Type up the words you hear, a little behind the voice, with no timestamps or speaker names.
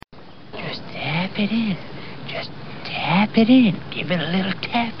it in. Just tap it in. Give it a little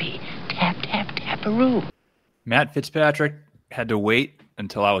tappy. Tap, tap, tap-a-roo. Matt Fitzpatrick had to wait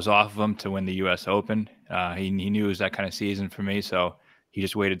until I was off of him to win the U.S. Open. He knew it was that kind of season for me, so he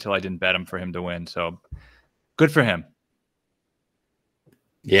just waited till I didn't bet him for him to win. So good for him.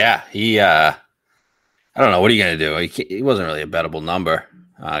 Yeah, I don't know. What are you going to do? He wasn't really a bettable number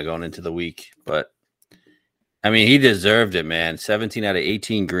going into the week, but I mean, he deserved it, man. 17 out of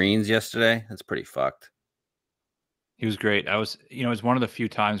 18 greens yesterday. That's pretty fucked. He was great. It was one of the few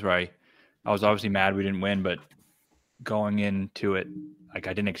times where I was obviously mad we didn't win, but going into it, like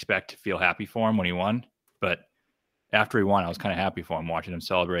I didn't expect to feel happy for him when he won. But after he won, I was kind of happy for him, watching him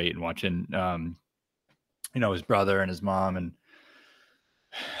celebrate and watching, his brother and his mom. And,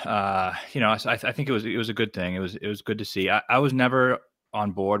 I think it was a good thing. It was good to see. I was never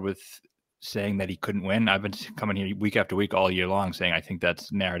on board with saying that he couldn't win. I've been coming here week after week all year long saying I think that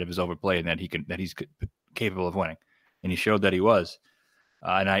narrative is overplayed and that he's capable of winning. And he showed that he was.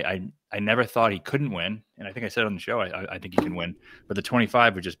 And I never thought he couldn't win. And I think I said on the show, I think he can win. But the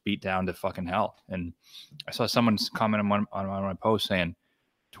 25 would just beat down to fucking hell. And I saw someone's comment on one of my posts saying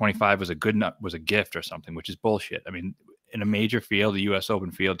 25 was a gift or something, which is bullshit. I mean, in a major field, the U.S.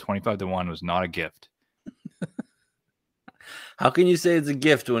 Open field, 25-1 was not a gift. How can you say it's a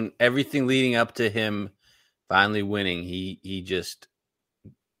gift when everything leading up to him finally winning, he just,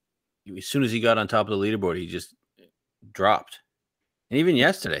 as soon as he got on top of the leaderboard, he just dropped. And even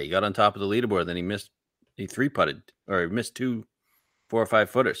yesterday, he got on top of the leaderboard, then he three-putted, or he missed 2 4 or 5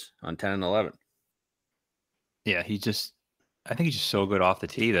 footers on 10 and 11. Yeah, I think he's just so good off the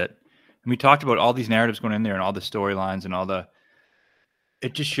tee that, and we talked about all these narratives going in there and all the storylines and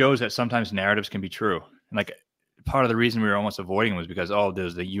it just shows that sometimes narratives can be true. And like part of the reason we were almost avoiding was because,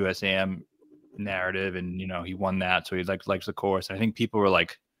 there's the USAM narrative and, he won that. So he likes the course. And I think people were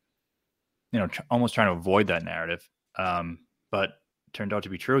like, almost trying to avoid that narrative. But it turned out to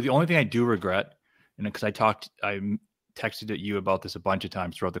be true. The only thing I do regret, and because I texted at you about this a bunch of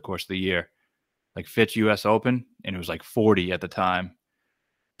times throughout the course of the year, like Fitz US Open, and it was like 40 at the time.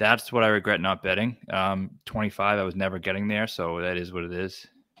 That's what I regret not betting. 25, I was never getting there, so that is what it is.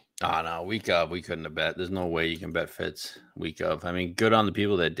 Oh, no, week of, we couldn't have bet. There's no way you can bet Fitz week of. I mean, good on the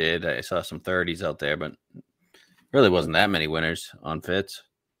people that did. I saw some 30s out there, but really wasn't that many winners on Fitz.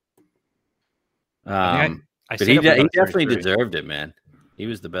 But he definitely deserved it, man. He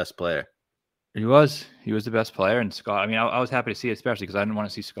was the best player. He was the best player. And Scott, I mean, I was happy to see it, especially because I didn't want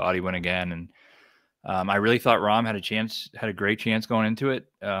to see Scotty win again. And I really thought Rahm had a great chance going into it.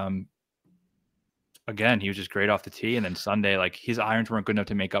 Again, he was just great off the tee. And then Sunday, like his irons weren't good enough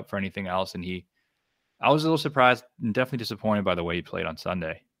to make up for anything else. And I was a little surprised and definitely disappointed by the way he played on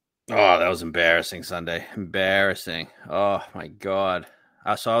Sunday. Oh, that was embarrassing Sunday. Embarrassing. Oh my God.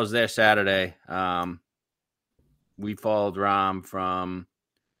 So I was there Saturday. We followed Rahm from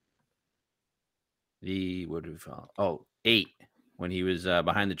what did we follow? 8 when he was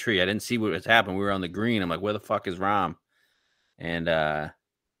behind the tree. I didn't see what was happening. We were on the green. I'm like, where the fuck is Rahm? And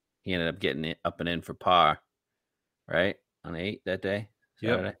he ended up getting up and in for par, right? On 8 that day.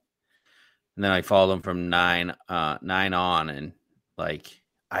 Saturday. Yep. And then I followed him from 9 on. And like,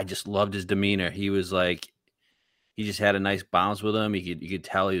 I just loved his demeanor. He was like, he just had a nice bounce with him. You could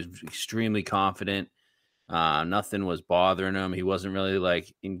tell he was extremely confident. Nothing was bothering him. He wasn't really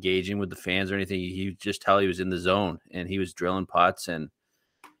like engaging with the fans or anything. You just tell he was in the zone and he was drilling putts and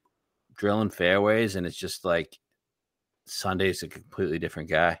drilling fairways. And it's just like Sunday's a completely different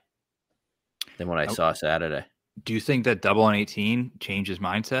guy than what I saw Saturday. Do you think that double on 18 changed his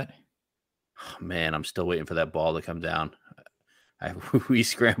mindset? Oh, man, I'm still waiting for that ball to come down. We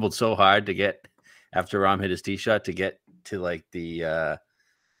scrambled so hard to get after Rahm hit his tee shot to get to like the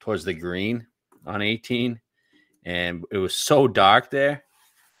towards the green on 18, and it was so dark there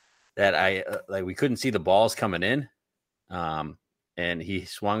that we couldn't see the balls coming in. And he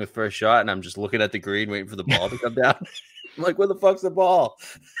swung the first shot, and I'm just looking at the green waiting for the ball to come down. I'm like, where the fuck's the ball?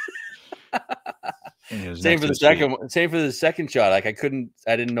 Same for the second shot. Like I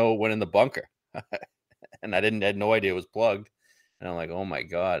didn't know it went in the bunker. And I had no idea it was plugged. And I'm like, oh my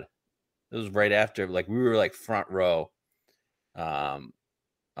God. It was right after, like we were like front row for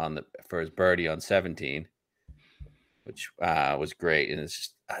his birdie on 17, which was great. And it's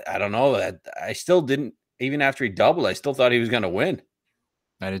just, I don't know, that I still didn't, even after he doubled, I still thought he was going to win.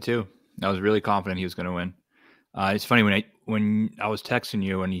 I did too. I was really confident he was going to win. It's funny when I was texting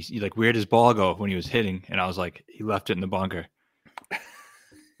you and he like, where does ball go when he was hitting? And I was like, he left it in the bunker.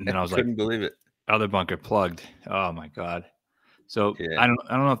 And then I was couldn't believe it. Other bunker plugged. Oh my God. So yeah. I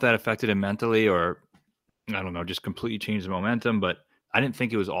don't know if that affected him mentally or I don't know, just completely changed the momentum, but I didn't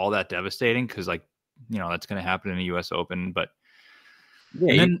think it was all that devastating because like that's going to happen in the U.S. Open. But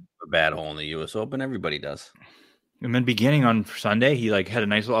Yeah, and then a bad hole in the U.S. Open. Everybody does. And then beginning on Sunday, he had a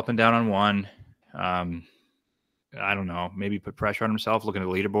nice little up and down on one. I don't know, maybe put pressure on himself looking at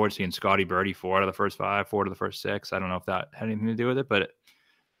the leaderboard, seeing Scotty birdie 4 out of the first 5, 4 out of the first 6. I don't know if that had anything to do with it, but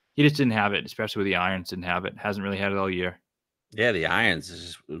he just didn't have it, especially with the irons. Didn't have it. Hasn't really had it all year. Yeah, the irons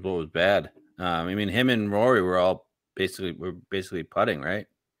is what was bad. I mean, him and Rory were basically putting, right?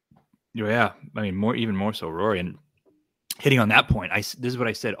 Yeah, I mean, even more so Rory. And hitting on that point, this is what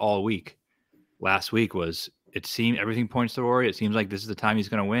I said all week. Last week was it seemed everything points to Rory. It seems like this is the time he's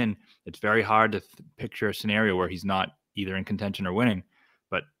going to win. It's very hard to picture a scenario where he's not either in contention or winning.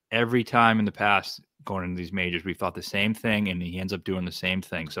 But every time in the past going into these majors, we thought the same thing, and he ends up doing the same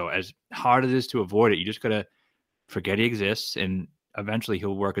thing. So as hard as it is to avoid it, you just got to forget he exists, and eventually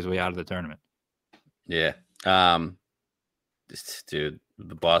he'll work his way out of the tournament. Yeah. Dude,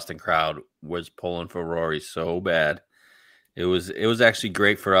 the Boston crowd was pulling for Rory so bad. It was actually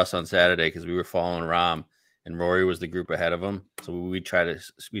great for us on Saturday because we were following Rahm, and Rory was the group ahead of him. So we'd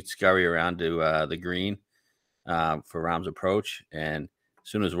scurry around to the green for Rahm's approach. And as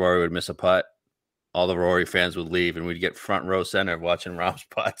soon as Rory would miss a putt, all the Rory fans would leave, and we'd get front row center watching Rahm's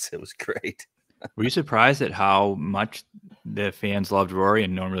putts. It was great. Were you surprised at how much the fans loved Rory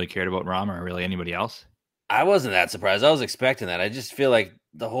and no one really cared about Rahm or really anybody else? I wasn't that surprised. I was expecting that. I just feel like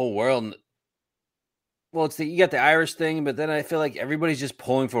the whole world. Well, you got the Irish thing, but then I feel like everybody's just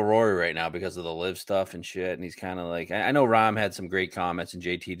pulling for Rory right now because of the live stuff and shit. And he's kind of like, I know Rahm had some great comments and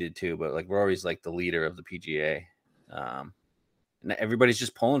JT did too, but like Rory's like the leader of the PGA. And everybody's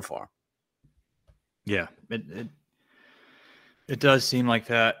just pulling for him. Yeah, it does seem like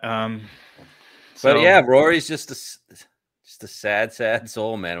that. But yeah, Rory's just a sad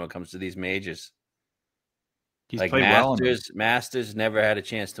soul, man, when it comes to these majors. He's like played Masters never had a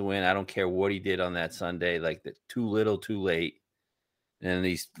chance to win. I don't care what he did on that Sunday. Like too little, too late. And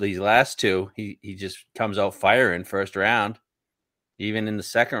these last two, he just comes out firing first round. Even in the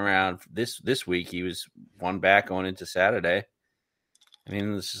second round this week, he was one back going into Saturday. I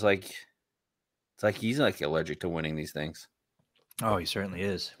mean, it's like he's like allergic to winning these things. Oh, he certainly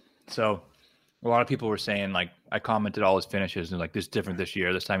is. So a lot of people were saying, like, I commented all his finishes and like, this is different this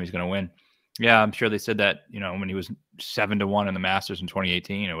year. This time he's going to win. Yeah, I'm sure they said that, when he was 7-1 in the Masters in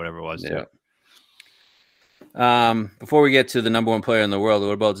 2018 or whatever it was. Yeah. Before we get to the number one player in the world,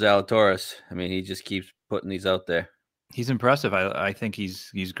 what about Zalatoris? I mean, he just keeps putting these out there. He's impressive. I think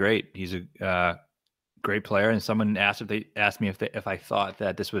he's great. He's a great player. And someone asked me if I thought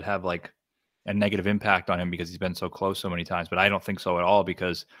that this would have like a negative impact on him because he's been so close so many times. But I don't think so at all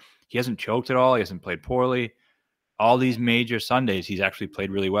because he hasn't choked at all. He hasn't played poorly. All these major Sundays, he's actually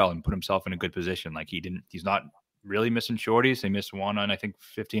played really well and put himself in a good position. Like he's not really missing shorties. They missed one on, I think,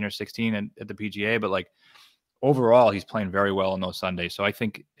 15 or 16 at the PGA, but like overall, he's playing very well on those Sundays. So I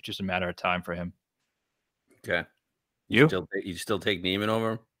think it's just a matter of time for him. Okay. You still take Neiman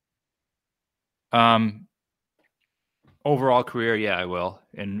over him? Overall career, yeah, I will.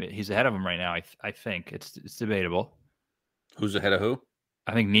 And he's ahead of him right now. I think it's debatable. Who's ahead of who?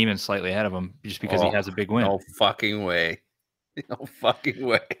 I think Neiman's slightly ahead of him just because he has a big win. No fucking way. No fucking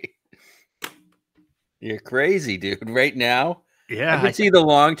way. You're crazy, dude. Right now? Yeah. I can see the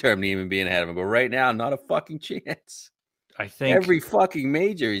long-term Neiman being ahead of him, but right now, not a fucking chance. I think every fucking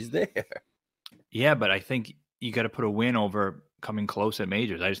major he's there. Yeah, but I think you got to put a win over coming close at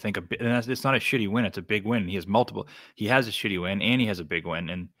majors. I just think it's not a shitty win. It's a big win. He has multiple. He has a shitty win and he has a big win.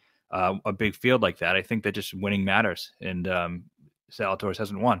 And a big field like that, I think that just winning matters. And Zalatoris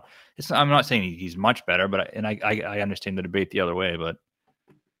hasn't won. I'm not saying he's much better, but I understand the debate the other way. But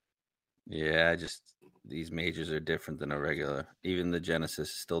yeah, these majors are different than a regular. Even the Genesis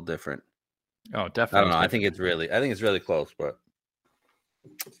is still different. Oh, definitely. I don't know. I think it's really close, but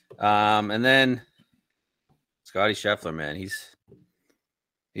and then Scotty Scheffler, man,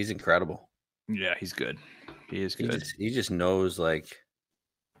 he's incredible. Yeah, he's good. He is good. He just knows, like,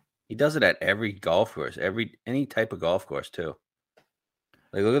 he does it at every golf course, any type of golf course too.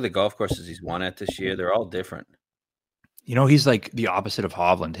 Like, look at the golf courses he's won at this year. They're all different. He's like the opposite of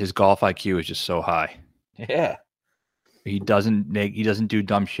Hovland. His golf IQ is just so high. Yeah. He doesn't do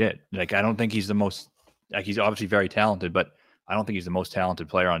dumb shit. Like, I don't think he's the most, like, he's obviously very talented, but I don't think he's the most talented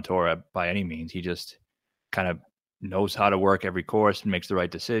player on tour by any means. He just kind of knows how to work every course and makes the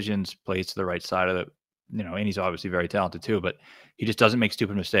right decisions, plays to the right side of the, and he's obviously very talented too, but he just doesn't make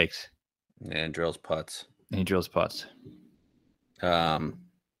stupid mistakes. And drills putts.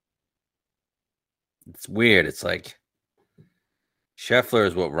 It's weird. It's like Scheffler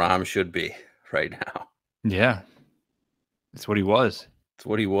is what Rahm should be right now. Yeah. That's what he was. It's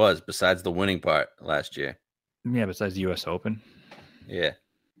what he was, besides the winning part last year. Yeah, besides the U.S. Open. Yeah.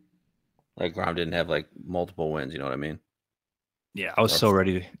 Like Rahm didn't have like multiple wins. You know what I mean? Yeah, I was so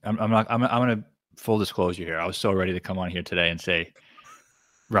ready. I'm gonna full disclosure here. I was so ready to come on here today and say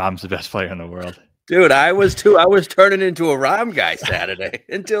Rahm's the best player in the world. Dude, I was too. I was turning into a Rahm guy Saturday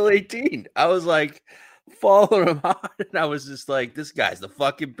until 18. I was like following him hard, and I was just like, this guy's the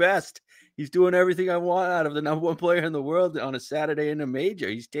fucking best. He's doing everything I want out of the number one player in the world on a Saturday in a major.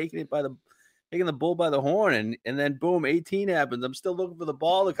 He's taking the bull by the horn, and then boom, 18 happens. I'm still looking for the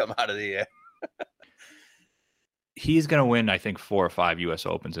ball to come out of the air. He's gonna win, I think, 4 or 5 U.S.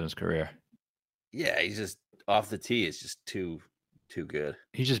 Opens in his career. Yeah, he's just off the tee. It's just too good.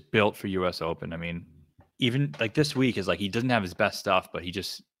 He's just built for U.S. Open. I mean, even like this week is like he doesn't have his best stuff, but he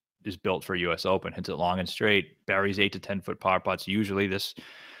just is built for U.S. Open. Hits it long and straight. Buries 8 to 10 foot par putts. Usually this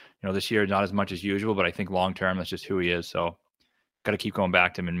year not as much as usual, but I think long term that's just who he is. So got to keep going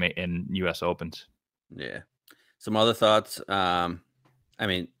back to him in U.S. Opens. Yeah. Some other thoughts. I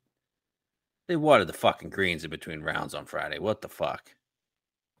mean, they watered the fucking greens in between rounds on Friday. What the fuck?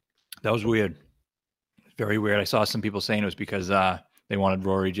 That was weird. Very weird. I saw some people saying it was because they wanted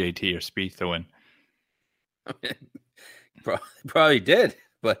Rory, JT, or Spieth to win. Probably did,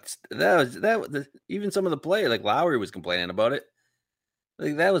 but that was even some of the play, like Lowry was complaining about it.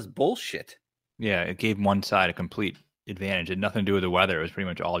 Like that was bullshit. Yeah, it gave one side a complete advantage. It had nothing to do with the weather. It was pretty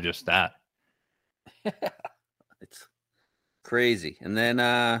much all just that. It's crazy. And then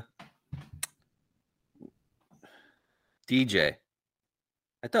DJ,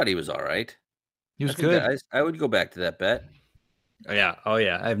 I thought he was all right. He was good. I would go back to that bet. Oh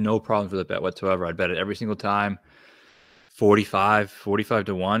yeah. I have no problems with the bet whatsoever. I'd bet it every single time. 45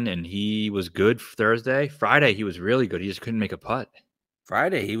 to 1, and he was good Thursday. Friday, he was really good. He just couldn't make a putt.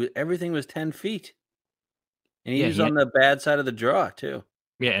 Friday, everything was 10 feet. And he was on the bad side of the draw, too.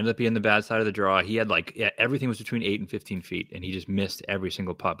 Yeah, ended up being the bad side of the draw. He had everything was between 8 and 15 feet, and he just missed every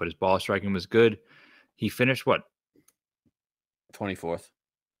single putt. But his ball striking was good. He finished what? 24th.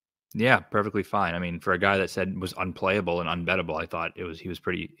 Yeah, perfectly fine. I mean, for a guy that said was unplayable and unbettable, I thought he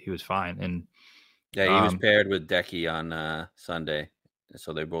was fine. And yeah, he was paired with Decky on Sunday,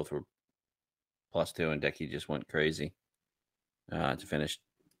 so they both were +2, and Decky just went crazy to finish,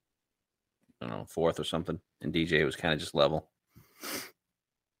 I don't know, 4th or something, and DJ was kind of just level.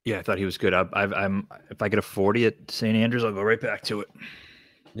 Yeah, I thought he was good. I'm if I get a 40 at St. Andrews, I'll go right back to it.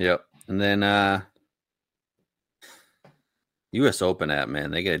 Yep, and then U.S. Open app,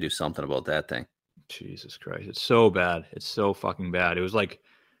 man, they got to do something about that thing. Jesus Christ, it's so bad. It's so fucking bad. It was like,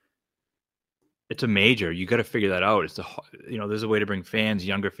 it's a major. You got to figure that out. It's there's a way to bring fans,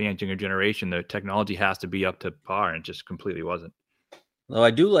 younger generation. The technology has to be up to par, and it just completely wasn't. Well,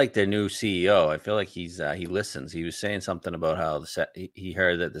 I do like their new CEO. I feel like he listens. He was saying something about how he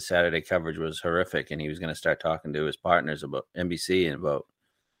heard that the Saturday coverage was horrific, and he was going to start talking to his partners about NBC and about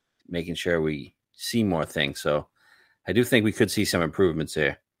making sure we see more things. So I do think we could see some improvements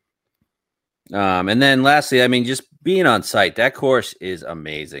there. And then lastly, I mean, just being on site, that course is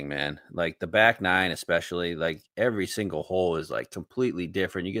amazing, man. Like the back 9, especially, like every single hole is like completely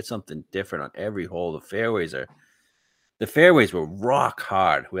different. You get something different on every hole. The fairways were rock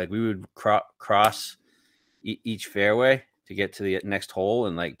hard. We would cross each fairway to get to the next hole.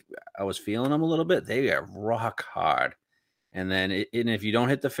 And like, I was feeling them a little bit. They are rock hard. And then and if you don't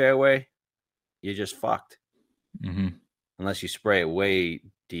hit the fairway, you're just fucked. Mm-hmm. Unless you spray it way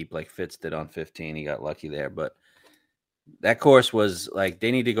deep like Fitz did on 15. He got lucky there. But that course was like,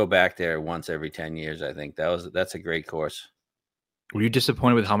 they need to go back there once every 10 years, I think. That's a great course. Were you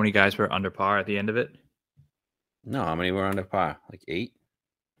disappointed with how many guys were under par at the end of it? No, how many were under par? Like 8?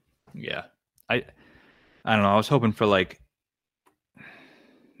 Yeah. I don't know. I was hoping for like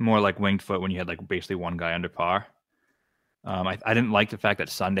more like Winged Foot when you had like basically one guy under par. I didn't like the fact that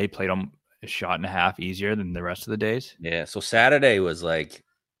Sunday played them a shot and a half easier than the rest of the days. Yeah. So Saturday was like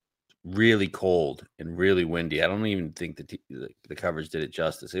really cold and really windy. I don't even think the coverage did it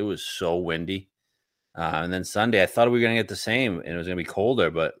justice. It was so windy. And then Sunday, I thought we were going to get the same, and it was going to be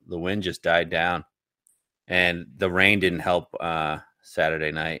colder, but the wind just died down. And the rain didn't help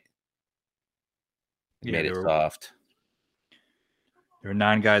Saturday night. It made it soft. There were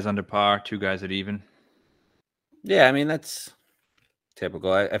 9 guys under par, 2 guys at even. Yeah, I mean, that's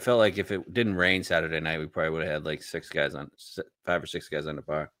typical. I felt like if it didn't rain Saturday night, we probably would have had like 5 or 6 guys under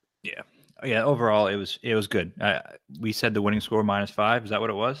par. Yeah. Yeah, overall, it was good. We said the winning score -5. Is that what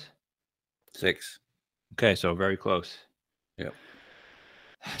it was? 6. Okay, so very close. Yep.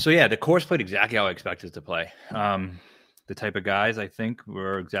 So yeah, the course played exactly how I expected it to play. The type of guys I think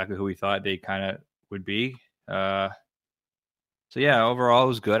were exactly who we thought they kind of would be. So yeah, overall it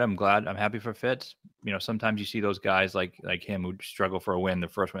was good. I'm happy for Fitz. You know, sometimes you see those guys like him who struggle for a win. The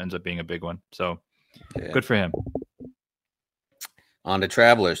first one ends up being a big one. So good for him. On to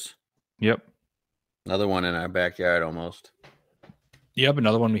Travelers. Yep. Another one in our backyard almost. Yep,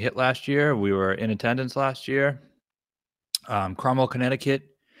 another one we hit last year. We were in attendance last year. Cromwell, Connecticut.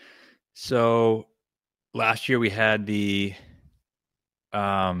 So last year we had the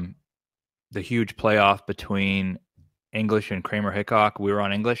huge playoff between English and Kramer Hickok. We were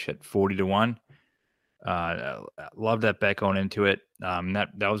on English at 40-1. Loved that bet going into it. That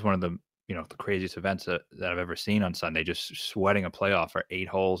was one of the the craziest events that I've ever seen on Sunday. Just sweating a playoff for 8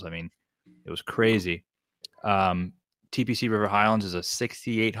 holes. I mean, it was crazy. TPC River Highlands is a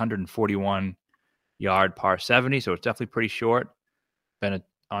 6,841 yard par 70, so it's definitely pretty short. Been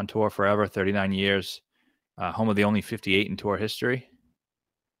on tour forever, 39 years. Home of the only 58 in tour history.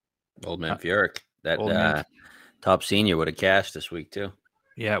 Old man Furyk. That top senior would have cashed this week too.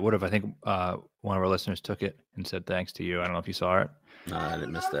 Yeah, it would have. I think one of our listeners took it and said thanks to you. I don't know if you saw it. No, I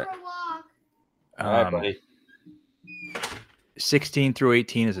didn't miss that. All right, buddy. 16 through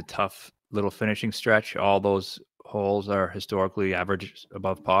 18 is a tough little finishing stretch. All those holes are historically average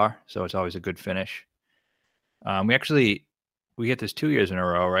above par, so it's always a good finish. We hit this 2 years in a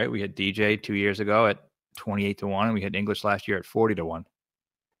row, right? We hit DJ 2 years ago at 28-1, and we hit English last year at 40-1.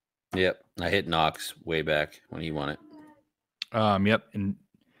 Yep, I hit Knox way back when he won it. Yep, and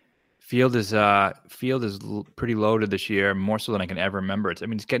field is pretty loaded this year, more so than I can ever remember.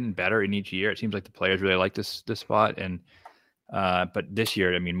 It's getting better in each year. It seems like the players really like this spot, and but this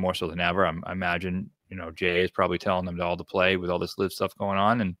year, more so than ever. I imagine Jay is probably telling them all to play with all this live stuff going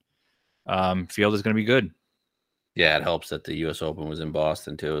on, and field is going to be good. Yeah, it helps that the U.S. Open was in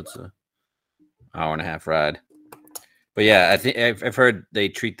Boston too. It's an hour-and-a-half ride. But yeah, I think I've heard they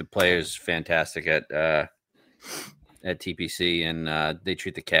treat the players fantastic at TPC, and they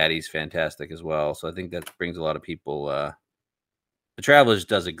treat the caddies fantastic as well. So I think that brings a lot of people. The Travelers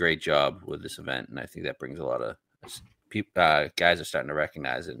does a great job with this event, and I think that brings a lot of people. Guys are starting to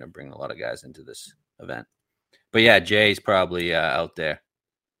recognize it, and they're bringing a lot of guys into this event. But yeah, Jay's probably out there,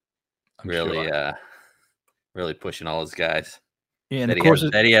 really pushing all his guys. Yeah, and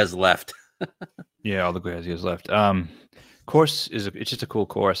that he has left. Yeah, all the guys he has left. Course it's just a cool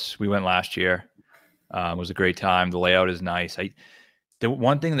course. We went last year. It was a great time. The layout is nice. The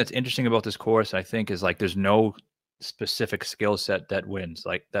one thing that's interesting about this course, I think, is there's no specific skill set that wins.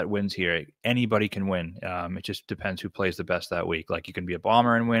 That wins here. Anybody can win. It just depends who plays the best that week. You can be a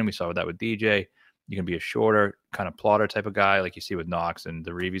bomber and win. We saw that with DJ. You can be a shorter kind of plotter type of guy, like you see with Knox and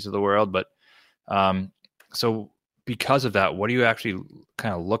the Reeves of the world. But so because of that, what do you actually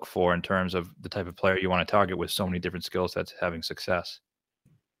kind of look for in terms of the type of player you want to target with so many different skill sets having success?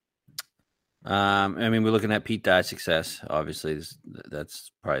 We're looking at Pete Dye's success. Obviously,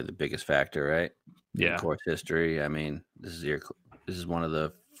 that's probably the biggest factor, right? Yeah. In course history. This is one of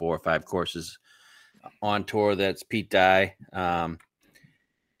the 4 or 5 courses on tour that's Pete Dye.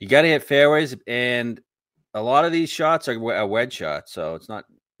 You got to hit fairways, and a lot of these shots are wedge shots, so it's not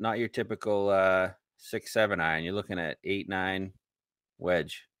your typical 6-7 iron. You're looking at 8-9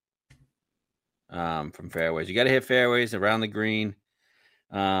 wedge from fairways. You got to hit fairways around the green.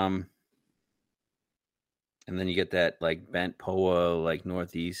 And then you get that bent POA,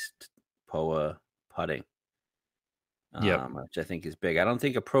 northeast POA putting, which I think is big. I don't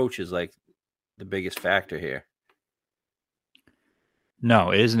think approach is the biggest factor here.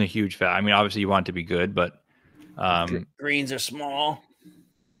 No, it isn't a huge factor. Obviously you want it to be good, but greens are small.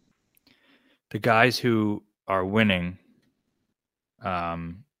 The guys who are winning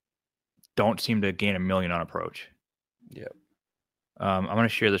don't seem to gain a million on approach. Yep. I'm going to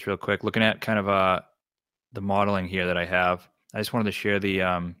share this real quick. Looking at kind of the modeling here that I have, I just wanted to share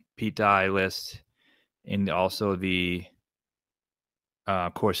the Pete Dye list and also the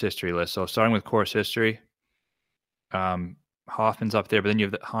course history list. So starting with course history, Hoffman's up there, but then you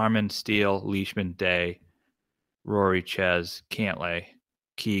have the Harmon, Steele, Leishman, Day, Rory, Ches, Cantlay,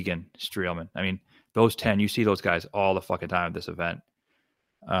 Keegan, Streelman. Those 10, you see those guys all the fucking time at this event.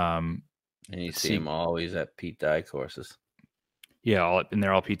 And you see them always at Pete Dye courses. Yeah, and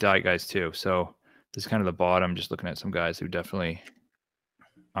they're all Pete Dye guys too. So this is kind of the bottom, just looking at some guys who definitely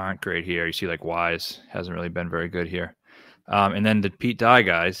aren't great here. You see Wise hasn't really been very good here. And then the Pete Dye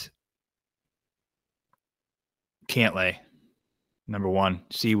guys, Cantlay, number 1,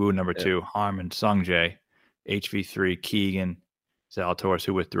 Siwoo, number 2, Harmon, Sungjae, HV3, Keegan, Zalatoris,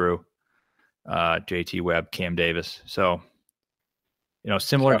 who withdrew, JT Webb, Cam Davis. So,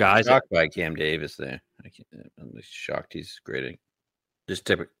 similar guys. Shocked by Cam Davis there. I'm shocked he's grading.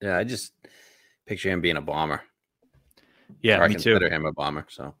 I just picture him being a bomber. Yeah, Or I me too. consider him a bomber.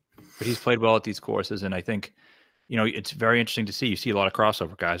 So, But he's played well at these courses, and I think, it's very interesting to see. You see a lot of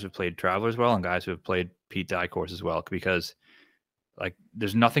crossover guys who've played Travelers well and guys who have played Pete Dye course as well, because like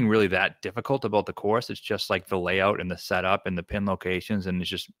there's nothing really that difficult about the course. It's just like the layout and the setup and the pin locations, and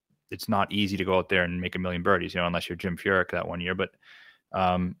it's not easy to go out there and make a million birdies, unless you're Jim Furyk that one year. But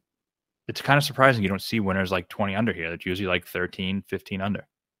it's kind of surprising you don't see winners like 20 under here. It's usually like 13, 15 under.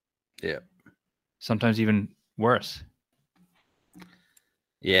 yeah. Sometimes even worse.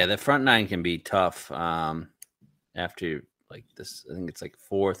 Yeah, the front nine can be tough. After like this, I think it's like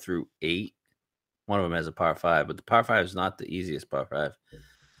 4 through 8. One of them has a par 5, but the par 5 is not the easiest par 5.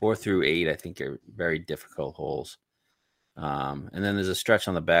 4 through 8, I think, are very difficult holes. And then there's a stretch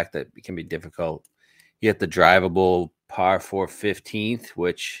on the back that can be difficult. You get the drivable par 4 15th,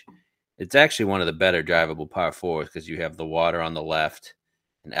 which it's actually one of the better drivable par 4s because you have the water on the left,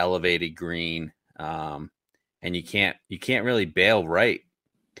 an elevated green, and you can't really bail right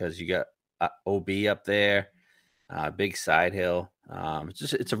because you got OB up there, big side hill.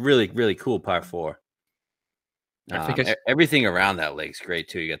 It's a really, really cool par 4. I think everything around that lake's great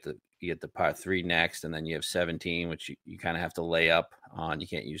too. You get the par 3 next, and then you have 17, which you kind of have to lay up on. You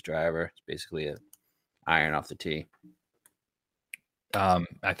can't use driver. It's basically a iron off the tee.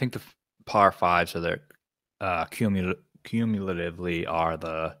 I think the par 5s are their cumulatively are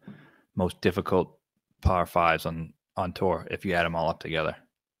the most difficult par 5s on tour if you add them all up together.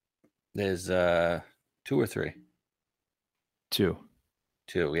 There's 2 or 3. 2,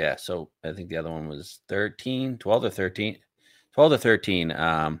 yeah. So I think the other one was 13, 12 or 13. 12 or 13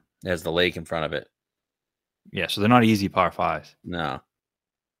 has the lake in front of it. Yeah, so they're not easy par 5s. No.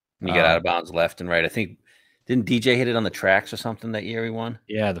 And you got out of bounds left and right. I think, didn't DJ hit it on the tracks or something that year he won?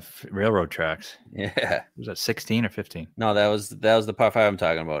 Yeah, the railroad tracks. Yeah. Was that 16 or 15? No, that was the par 5 I'm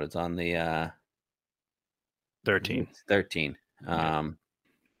talking about. It's on the 13. 13.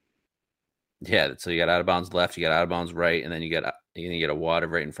 Yeah, so you got out of bounds left, you got out of bounds right, and then you get a water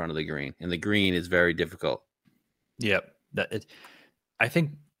right in front of the green. And the green is very difficult. Yep. I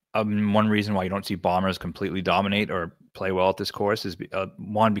think one reason why you don't see bombers completely dominate or play well at this course is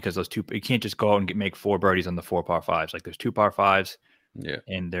one, because those two, you can't just go out and make 4 birdies on the 4 par 5s. Like there's 2 par 5s, yeah,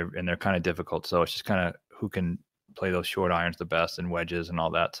 and they're kind of difficult. So it's just kind of who can play those short irons the best and wedges and all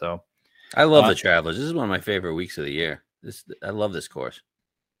that. So I love the Travelers. This is one of my favorite weeks of the year. I love this course.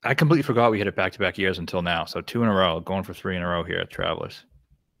 I completely forgot we hit it back-to-back years until now. So 2 in a row, going for 3 in a row here at Travelers.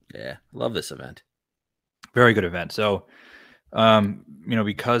 Yeah, love this event. Very good event. So,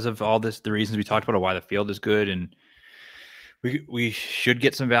 because of all this, the reasons we talked about why the field is good, and we should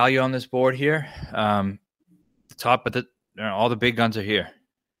get some value on this board here. The top, but all the big guns are here.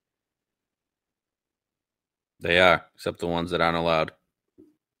 They are, except the ones that aren't allowed.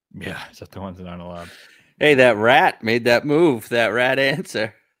 Yeah, except the ones that aren't allowed. Hey, that rat made that move. That rat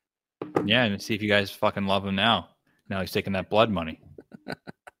answer. Yeah, and see if you guys fucking love him now. Now he's taking that blood money.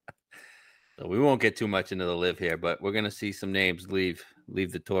 So we won't get too much into the live here, but we're gonna see some names leave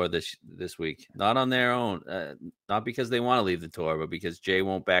the tour this week. Not on their own, not because they want to leave the tour, but because Jay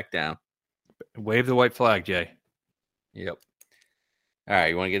won't back down. Wave the white flag, Jay. Yep. All right,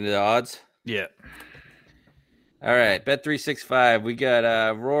 you want to get into the odds? Yeah. All right, Bet365. We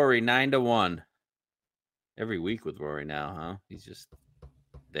got Rory 9-1. Every week with Rory now, huh? He's just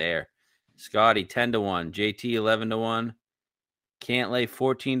there. Scotty 10-1, JT 11-1, Cantlay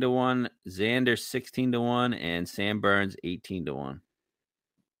 14-1, Xander 16-1, and Sam Burns 18-1.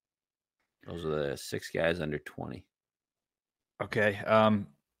 Those are the 6 guys under 20. Okay.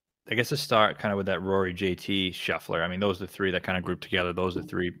 I guess to start kind of with that Rory JT shuffler. I mean, those are the 3 that kind of group together. Those are the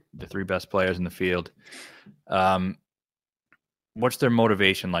three best players in the field. What's their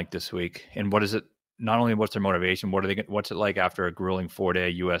motivation like this week? And what is it? Not only what's their motivation, what's it like after a grueling 4-day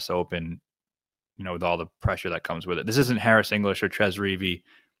U.S. Open, with all the pressure that comes with it? This isn't Harris English or Chez Reavie,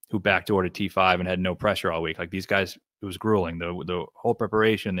 who backdoored to T5 and had no pressure all week. Like these guys, it was grueling. The whole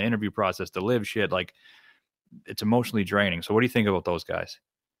preparation, the interview process, the live shit, like it's emotionally draining. So what do you think about those guys?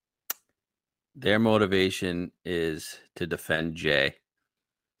 Their motivation is to defend Jay.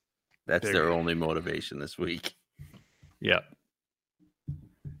 That's their only motivation this week. Yeah.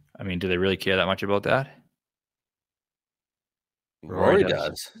 I mean, do they really care that much about that? Rory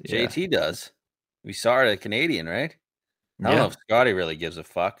does. Yeah. JT does. We saw it at Canadian, right? I don't know if Scotty really gives a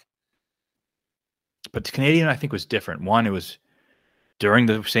fuck. But the Canadian, I think, was different. One, it was during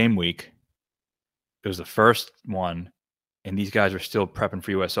the same week. It was the first one, and these guys are still prepping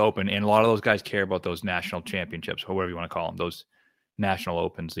for U.S. Open. And a lot of those guys care about those national championships, or whatever you want to call them, those national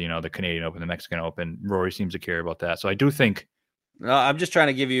opens, the Canadian Open, the Mexican Open. Rory seems to care about that. So I do think. No, I'm just trying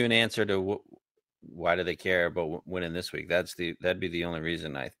to give you an answer to why do they care about winning this week? That'd be the only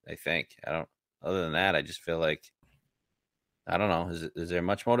reason I think. I don't. Other than that, I just feel like I don't know. Is there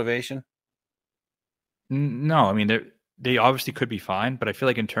much motivation? No, I mean they obviously could be fine, but I feel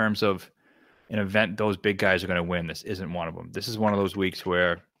like in terms of an event, those big guys are going to win. This isn't one of them. This is one of those weeks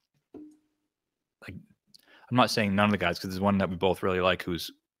where, like, I'm not saying none of the guys because there's one that we both really like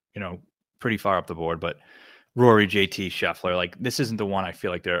who's pretty far up the board, but Rory, JT, Scheffler, like this isn't the one I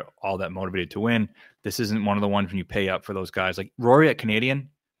feel like they're all that motivated to win. This isn't one of the ones when you pay up for those guys. Like Rory at Canadian,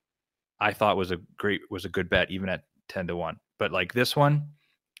 I thought was a good bet even at 10-1. But like this one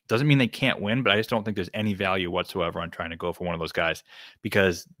doesn't mean they can't win, but I just don't think there's any value whatsoever on trying to go for one of those guys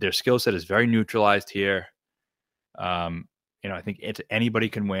because their skill set is very neutralized here. I think it's anybody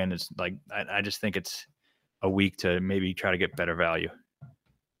can win. It's like I just think it's a week to maybe try to get better value.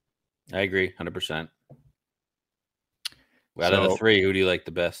 I agree 100%. Out of the three, who do you like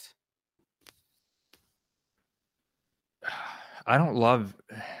the best? I don't love.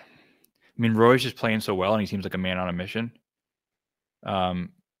 I mean, Roy's just playing so well, and he seems like a man on a mission.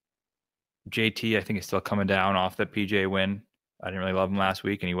 JT, I think, is still coming down off the PGA win. I didn't really love him last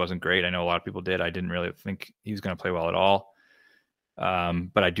week, and he wasn't great. I know a lot of people did. I didn't really think he was going to play well at all.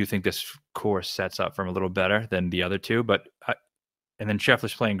 But I do think this course sets up for him a little better than the other two. And then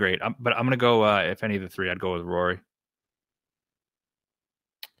Scheffler's playing great. But I'm going to go, if any of the three, I'd go with Rory.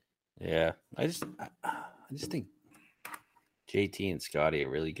 Yeah, I just think JT and Scotty are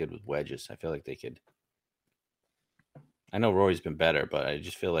really good with wedges. I feel like they could. I know Rory's been better, but I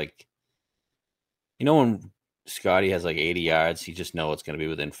just feel like, when Scotty has like 80 yards, you just know it's going to be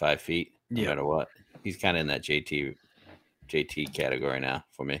within 5 feet, no matter what. He's kind of in that JT category now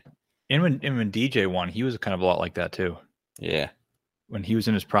for me. And when DJ won, he was kind of a lot like that too. Yeah. When he was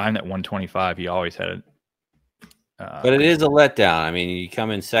in his prime at 125, he always had it. But it is a letdown. I mean, you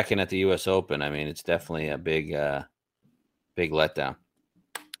come in second at the U.S. Open. I mean, it's definitely a big letdown.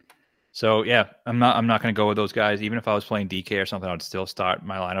 So yeah, I'm not going to go with those guys. Even if I was playing DK or something, I would still start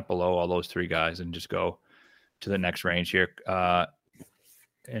my lineup below all those three guys and just go to the next range here.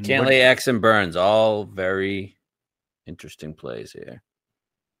 Cantlay, X, and Burns, all very interesting plays here.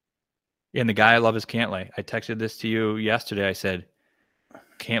 And the guy I love is Cantlay. I texted this to you yesterday. I said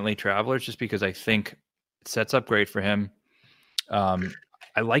Cantlay Travelers just because I think it sets up great for him.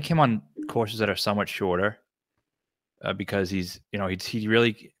 I like him on courses that are somewhat shorter because he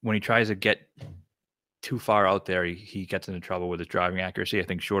really, when he tries to get too far out there, he gets into trouble with his driving accuracy. I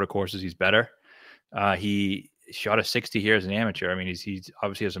think shorter courses, he's better. He shot a 60 here as an amateur. I mean, he's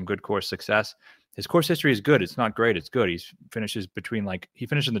obviously has some good course success. His course history is good. It's not great. It's good. He finishes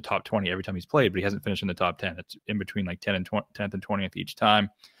in the top 20 every time he's played, but he hasn't finished in the top 10. It's in between like 10th and 20th each time.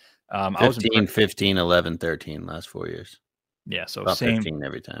 15, 11, 13 last 4 years. Yeah, so top same 15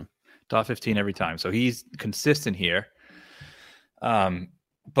 every time. Top 15 every time. So he's consistent here.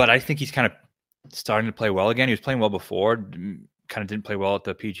 But I think he's kind of starting to play well again. He was playing well before, kind of didn't play well at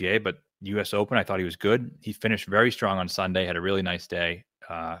the PGA, but US Open, I thought he was good. He finished very strong on Sunday, had a really nice day,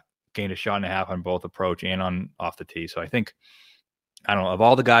 gained a shot and a half on both approach and on off the tee. So I think, I don't know, of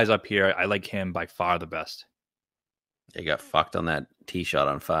all the guys up here, I like him by far the best. He got fucked on that tee shot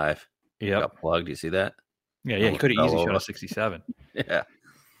on 5. Yeah, got plugged. You see that? Yeah, he could have easily shot a 67.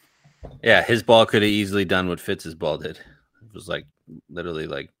 Yeah, his ball could have easily done what Fitz's ball did. It was like literally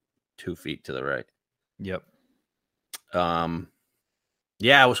like 2 feet to the right. Yep.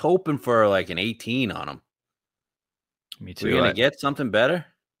 Yeah, I was hoping for like an 18 on him. Me too. We're gonna get something better.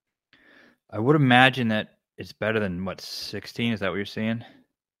 I would imagine that it's better than 16. Is that what you're saying?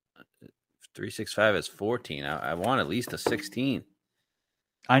 365 is 14. I want at least a 16.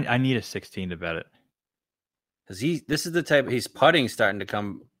 I need a 16 to bet it. Because this is the type he's putting starting to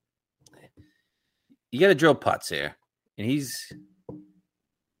come. You got to drill putts here, and he's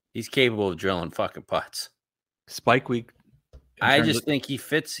capable of drilling fucking putts. Spike week. I just think he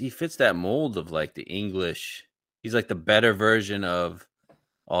fits that mold of like the English. He's like the better version of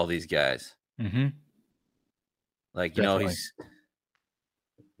all these guys. Mm-hmm. Like, Definitely. he's.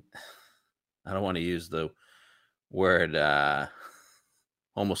 I don't want to use the word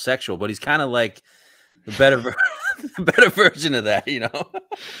homosexual, but he's kind of like the better version of that,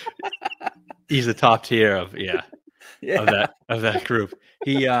 He's the top tier of of that group.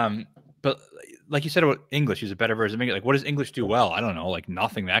 He but like you said about English, he's a better version. Like, what does English do well? I don't know, like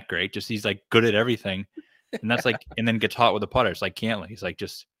nothing that great. Just he's like good at everything, and that's like, and then gets hot with the putters, like Cantlay. He's like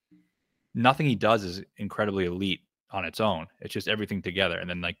just nothing he does is incredibly elite on its own. It's just everything together, and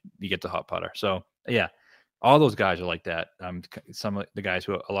then like you get the hot putter. So yeah, all those guys are like that. Some of the guys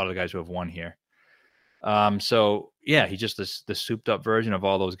a lot of the guys who have won here. So yeah, he's just the souped up version of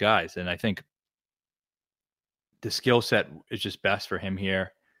all those guys, and I think the skill set is just best for him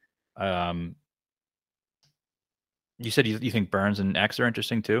here. You said you think Burns and X are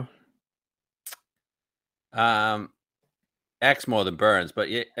interesting too? X more than Burns, but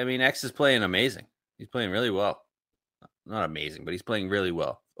yeah, I mean, X is playing amazing. He's playing really well. Not amazing, but he's playing really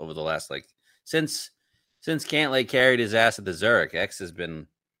well over the last since Cantlay carried his ass at the Zurich. X has been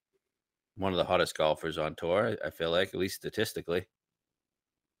one of the hottest golfers on tour. I feel like, at least statistically,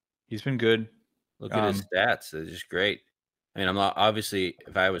 he's been good. Look at his stats; they're just great. I mean, I'm not obviously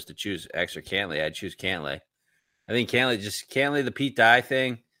if I was to choose X or Cantlay, I'd choose Cantlay. I think Cantlay the Pete Dye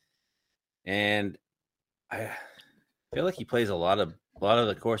thing, and I feel like he plays a lot of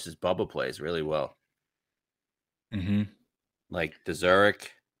the courses Bubba plays really well. Mm-hmm. Like the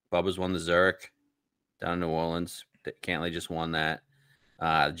Zurich, Bubba's won the Zurich down in New Orleans. Cantlay just won that.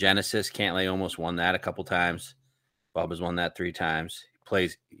 Genesis, Cantlay almost won that a couple times. Bubba's won that 3 times.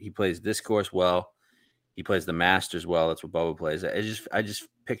 He plays this course well. He plays the Masters well. That's what Bubba plays. I just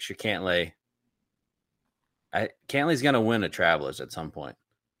picture Cantlay. Cantlay's gonna win a Travelers at some point.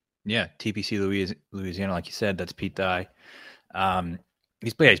 Yeah, TPC Louisiana, like you said, that's Pete Dye.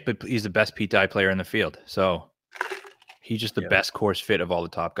 He's the best Pete Dye player in the field. So he's just the best course fit of all the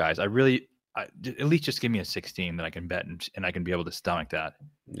top guys. At least just give me a 16 that I can bet and I can be able to stomach that.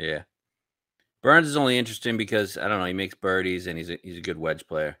 Yeah. Burns is only interesting because I don't know, he makes birdies and he's a good wedge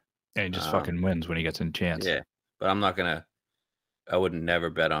player. And he just fucking wins when he gets a chance. Yeah. But I wouldn't never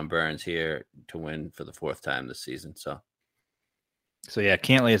bet on Burns here to win for the 4th time this season. So yeah,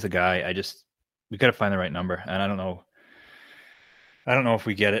 Cantlay is the guy. We got to find the right number, and I don't know if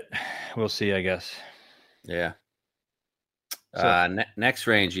we get it. We'll see, I guess. Yeah. So, next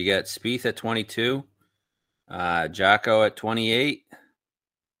range, you get Spieth at 22, Jocko at 28.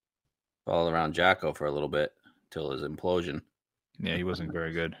 Followed around Jocko for a little bit until his implosion. Yeah, he wasn't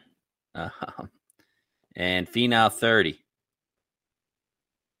very good. And Finau 30.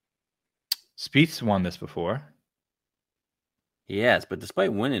 Spieth's won this before. He has, but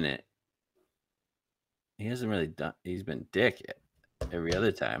despite winning it, he hasn't really done. He's been dick every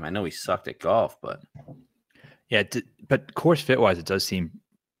other time. I know he sucked at golf, but yeah, but course fit wise, it does seem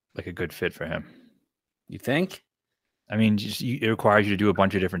like a good fit for him. You think? I mean, it requires you to do a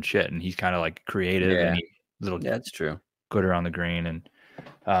bunch of different shit, and he's kind of like creative and that's true. Good around the green. And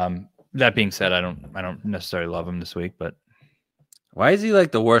that being said, I don't necessarily love him this week, but why is he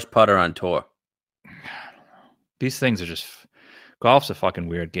like the worst putter on tour? I don't know. These things are just golf's a fucking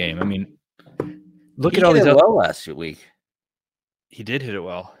weird game. I mean, look at all these well last week. He did hit it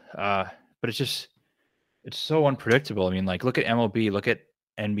well, but it's so unpredictable. I mean, like look at MLB, look at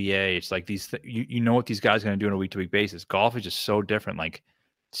NBA. It's like you know what these guys are going to do on a week-to-week basis. Golf is just so different. Like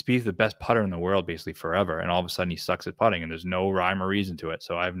Spieth, the best putter in the world, basically forever, and all of a sudden he sucks at putting, and there's no rhyme or reason to it.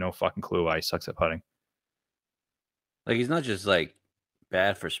 So I have no fucking clue why he sucks at putting. Like he's not just like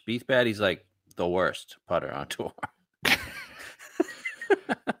bad for Spieth bad. He's like the worst putter on tour.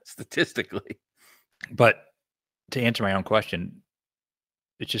 Statistically. But to answer my own question,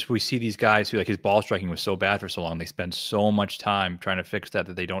 it's just we see these guys who like his ball striking was so bad for so long. They spend so much time trying to fix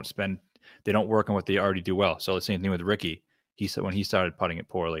that they don't work on what they already do well. So the same thing with Ricky. He said when he started putting it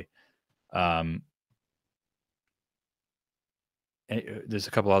poorly. And there's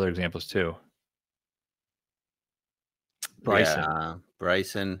a couple other examples too. Bryson. Yeah,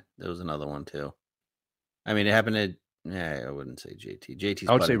 Bryson. There was another one too. I mean, it happened to. Yeah, I wouldn't say JT. JT's.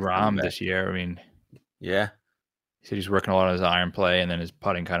 I would say Rahm this year. I mean, yeah. He said he's working a lot on his iron play, and then his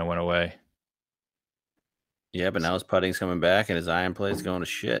putting kind of went away. Yeah, but now his putting's coming back, and his iron play is going to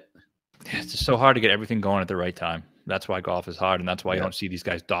shit. It's just so hard to get everything going at the right time. That's why golf is hard, and that's why you don't see these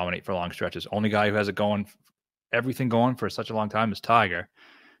guys dominate for long stretches. Only guy who has everything going for such a long time is Tiger,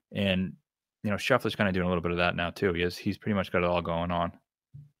 and Scheffler's kind of doing a little bit of that now too. He's pretty much got it all going on.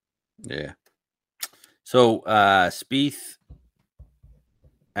 Yeah. So Spieth,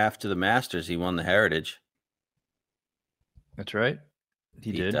 after the Masters, he won the Heritage. That's right.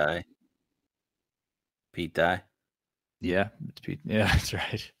 He did. Pete Dye. Yeah, it's Pete. Yeah, that's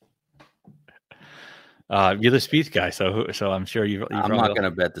right. You're the Spieth guy, so I'm sure you. I'm not going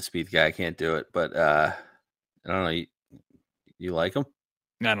to bet the Spieth guy. I can't do it, but I don't know. You like him?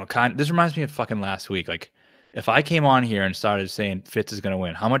 I don't know. This reminds me of fucking last week. Like, if I came on here and started saying Fitz is going to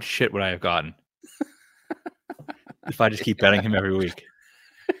win, how much shit would I have gotten? If I just keep betting him every week.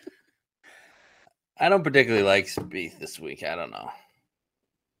 I don't particularly like Spieth this week. I don't know.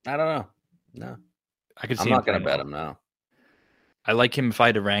 No. I'm not going to bet him now. I like him if I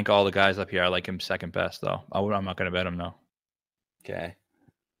had to rank all the guys up here. I like him second best, though. I'm not going to bet him, no. Okay.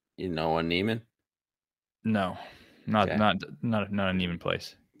 You know one Neiman? No. Not an even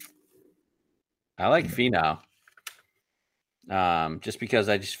place. I like Finau. Just because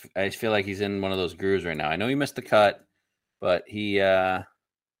I just feel like he's in one of those grooves right now. I know he missed the cut, but he's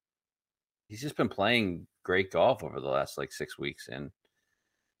just been playing great golf over the last like 6 weeks, and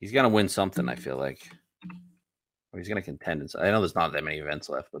he's gonna win something. I feel like, or he's gonna contend. I know there's not that many events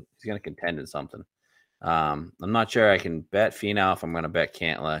left, but he's gonna contend in something. I'm not sure I can bet Finau if I'm gonna bet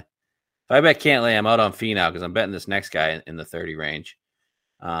Cantlay. If I bet Cantlay, I'm out on Finau because I'm betting this next guy in the 30 range.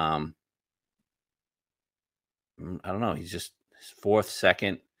 I don't know. He's just fourth,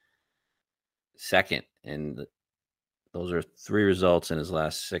 second, and those are 3 results in his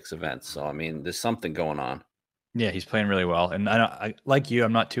last 6 events. So I mean, there's something going on. Yeah, he's playing really well, and I like you.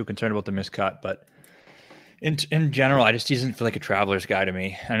 I'm not too concerned about the miscut, but in general, he doesn't feel like a traveler's guy to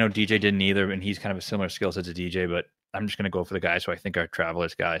me. I know DJ didn't either, and he's kind of a similar skill set to DJ, but I'm just going to go for the guys who I think are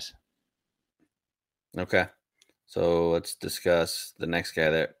travelers guys. Okay, so let's discuss the next guy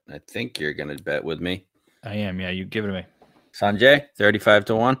that I think you're going to bet with me. I am. Yeah, you give it to me. Sanjay,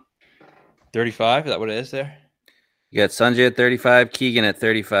 35-1. 35. Is that what it is there? You got Sanjay at 35, Keegan at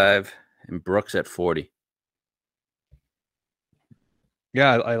 35, and Brooks at 40.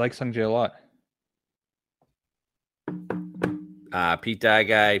 Yeah, I like Sanjay a lot. Pete Dye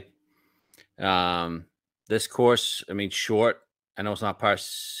guy. This course, I mean, short. I know it's not par.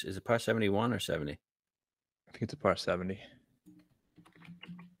 Is it par 71 or 70? I think it's a par 70.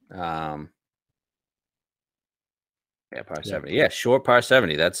 Yeah, par 70. Yeah, short par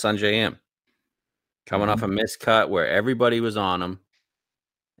 70. That's Sanjay M. Coming off a miscut where everybody was on him.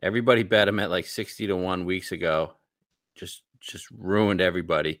 Everybody bet him at like 60-1 weeks ago. Just ruined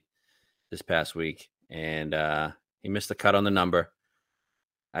everybody this past week. And he missed the cut on the number.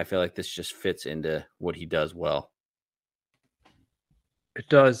 I feel like this just fits into what he does well. It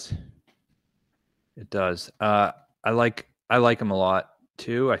does. It does. I like him a lot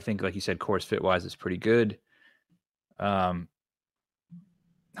too. I think, like you said, course fit wise, it's pretty good. How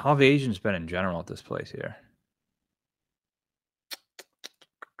have Asians been in general at this place here?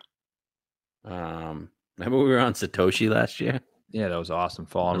 Remember we were on Satoshi last year? Yeah, that was awesome.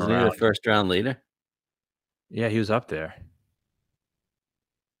 Following Wasn't around. he the first round leader? Yeah, he was up there.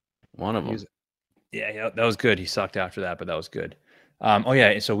 One of them. Yeah, that was good. He sucked after that, but that was good. Oh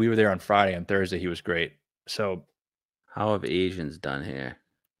yeah, so we were there on Friday. On Thursday, he was great. So, how have Asians done here?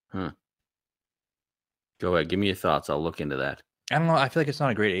 Huh. Go ahead, give me your thoughts. I'll look into that. I don't know. I feel like it's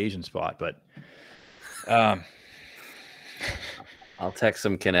not a great Asian spot, but I'll text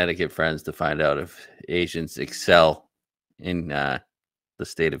some Connecticut friends to find out if Asians excel in the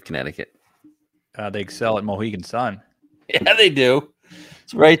state of Connecticut. They excel at Mohegan Sun. Yeah, they do.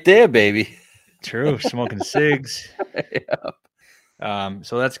 It's right there, baby. True, smoking cigs. Yeah.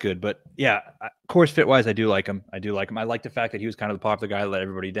 So that's good. But yeah, course fit wise, I do like him. I like the fact that he was kind of the popular guy that let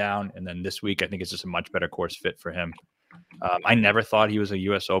everybody down. And then this week, I think it's just a much better course fit for him. I never thought he was a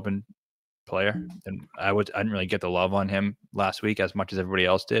U.S. Open player, and I didn't really get the love on him last week as much as everybody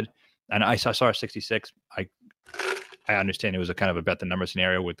else did. And I saw a 66. I understand it was a kind of a bet the number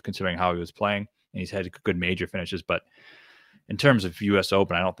scenario with considering how he was playing, and he's had good major finishes. But in terms of U.S.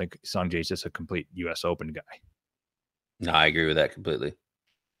 Open, I don't think Sungjae is just a complete U.S. Open guy. No, I agree with that completely.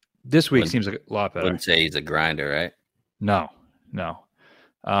 This week seems like a lot better. Wouldn't say he's a grinder, right? No.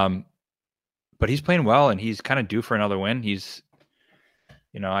 But he's playing well, and he's kind of due for another win. He's,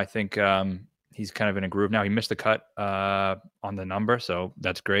 I think he's kind of in a groove now. He missed the cut on the number, so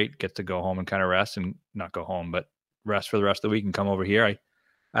that's great. Gets to go home and kind of rest, and not go home, but rest for the rest of the week and come over here.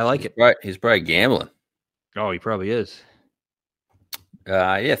 I like it. Right, he's probably gambling. Oh, he probably is.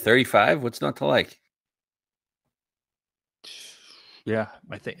 Yeah, 35. What's not to like? Yeah,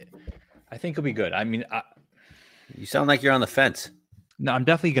 I think it'll be good. I mean, you sound like you're on the fence. No, I'm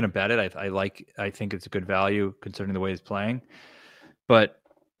definitely going to bet it. I think it's a good value considering the way he's playing. But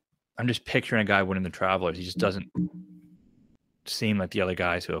I'm just picturing a guy winning the Travelers. He just doesn't seem like the other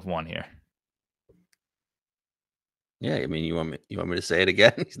guys who have won here. Yeah, I mean, you want me to say it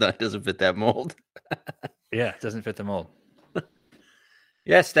again? Doesn't fit that mold. Yeah, it doesn't fit the mold.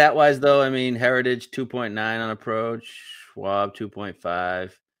 Yeah, stat wise though, I mean, Heritage 2.9 on approach, Schwab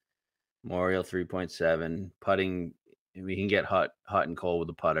 2.5, Memorial 3.7, putting. We can get hot and cold with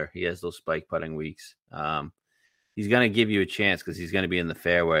the putter. He has those spike putting weeks. He's going to give you a chance because he's going to be in the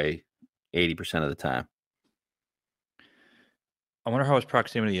fairway 80% of the time. I wonder how his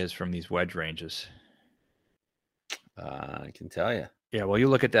proximity is from these wedge ranges. I can tell you. Yeah, well, you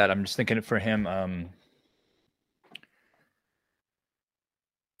look at that. I'm just thinking for him.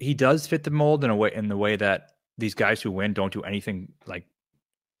 He does fit the mold in the way that these guys who win don't do anything like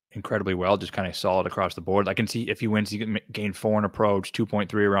incredibly well, just kind of solid across the board. I can see if he wins, he can gain 4 in approach,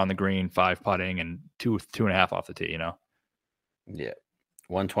 2.3 around the green, 5 putting, and 2.5 off the tee. Yeah.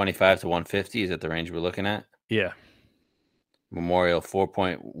 125 to 150. Is that the range we're looking at? Yeah. Memorial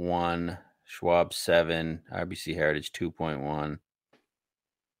 4.1, Schwab 7, RBC Heritage 2.1.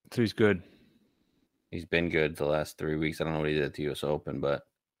 So he's good. He's been good the last 3 weeks. I don't know what he did at the US Open, but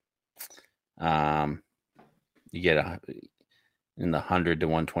you get in the 100 to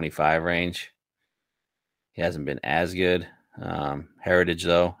 125 range. He hasn't been as good. Heritage,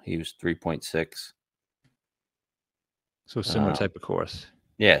 though, he was 3.6. So similar type of course.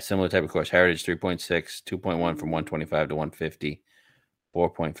 Yeah, similar type of course. Heritage 3.6, 2.1 from 125 to 150,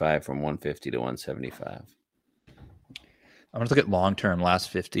 4.5 from 150 to 175. I'm going to look at long-term last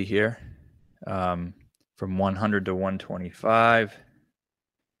 50 here. From 100 to 125.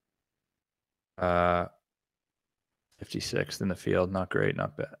 56th in the field. Not great.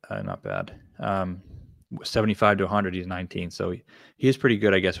 Not bad. 75 to 100, he's 19th. So he is pretty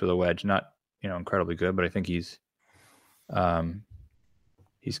good, I guess, with a wedge. Not, incredibly good, but I think he's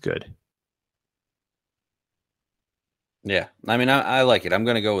good. Yeah. I mean, I like it. I'm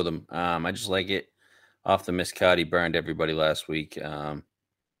going to go with him. I just like it. Off the missed cut, he burned everybody last week. And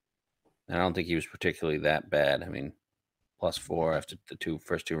I don't think he was particularly that bad. I mean, +4 after the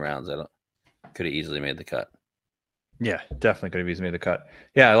first two rounds. Could have easily made the cut. Yeah, definitely could have easily made the cut.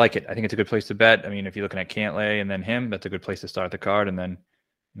 Yeah, I like it. I think it's a good place to bet. I mean, if you're looking at Cantlay and then him, that's a good place to start the card, and then,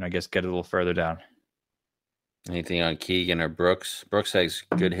 I guess get it a little further down. Anything on Keegan or Brooks? Brooks has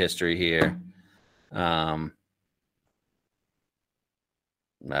good history here. I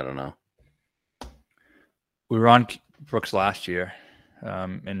don't know. We were on Brooks last year,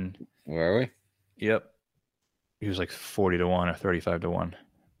 and where are we? Yep, he was like 40 to 1 or 35 to 1.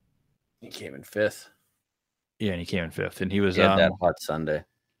 He came in 5th. Yeah, and he came in 5th, and he was that hot Sunday.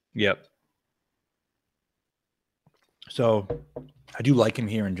 Yep. So I do like him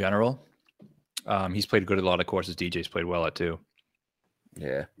here in general. He's played good at a lot of courses. DJ's played well at too.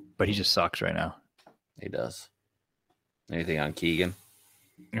 Yeah, but he just sucks right now. He does. Anything on Keegan?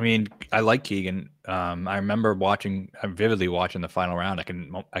 I mean, I like Keegan. I remember vividly watching the final round. I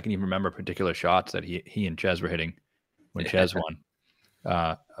can even remember particular shots that he and Ches were hitting when Ches won.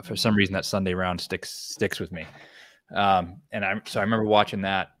 For some reason, that Sunday round sticks with me. I remember watching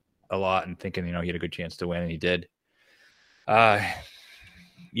that a lot and thinking, he had a good chance to win, and he did.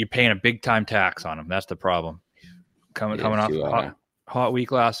 You're paying a big time tax on him. That's the problem. Coming off hot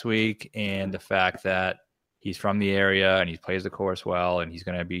week last week, and the fact that he's from the area and he plays the course well, and he's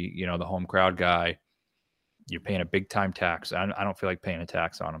going to be, the home crowd guy. You're paying a big time tax. I don't feel like paying a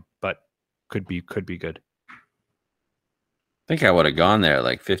tax on him, but could be good. I think I would have gone there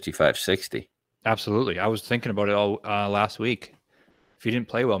like 55, 60. Absolutely. I was thinking about it all last week. If he didn't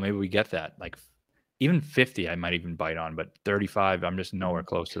play well, maybe we get that. Like even 50, I might even bite on, but 35, I'm just nowhere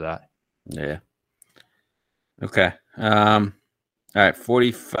close to that. Yeah. Okay. All right.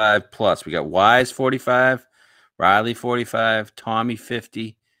 45 plus. We got Wise 45, Riley 45, Tommy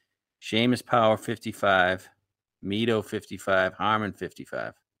 50, Seamus Power 55, Mito 55, Harman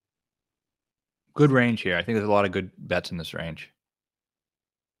 55. Good range here. I think there's a lot of good bets in this range.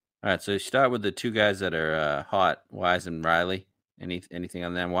 All right, so you start with the two guys that are hot, Wise and Riley. Anything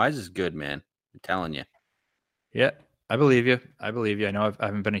on them? Wise is good, man. I'm telling you. Yeah, I believe you. I know I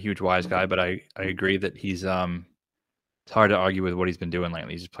haven't been a huge Wise guy, but I agree that he's it's hard to argue with what he's been doing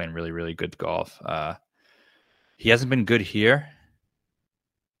lately. He's just playing really, really good golf. He hasn't been good here.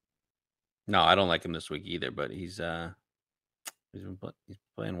 No, I don't like him this week either, but he's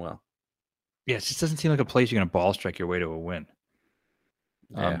playing well. Yeah, it just doesn't seem like a place you're going to ball strike your way to a win.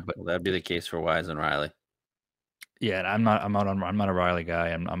 Yeah, but that'd be the case for Wise and Riley. Yeah, and I'm not a Riley guy.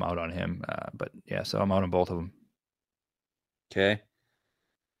 I'm out on him. But yeah, so I'm out on both of them. Okay.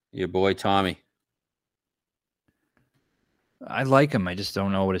 Your boy Tommy. I like him. I just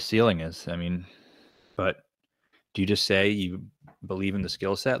don't know what his ceiling is. I mean, but do you just say you believe in the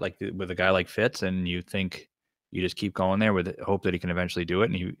skill set, like with a guy like Fitz, and you think you just keep going there with hope that he can eventually do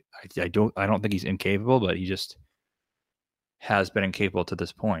it? And I don't think he's incapable, but he just has been incapable to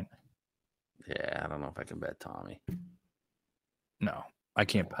this point. Yeah, I don't know if I can bet Tommy. No, I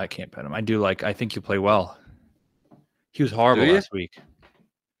can't bet him. I think he'll play well. He was horrible last week.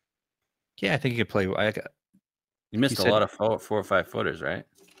 Yeah, I think he could play. You missed a lot of 4 or 5 footers, right?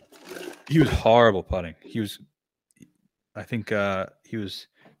 He was horrible putting. I think he was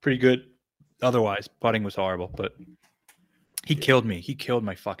pretty good. Otherwise, putting was horrible, but he killed me. He killed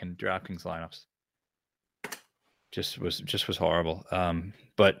my fucking DraftKings lineups. Just was horrible.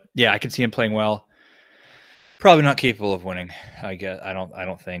 But yeah, I can see him playing well. Probably not capable of winning. I guess I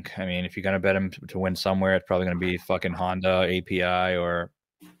don't think. I mean, if you're gonna bet him to win somewhere, it's probably gonna be fucking Honda, API, or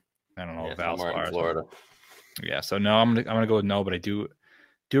I don't know, Valspar in Florida. Yeah, so no, I'm gonna go with no, but I do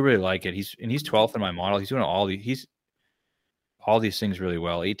really like it. He's 12th in my model. He's doing all these things really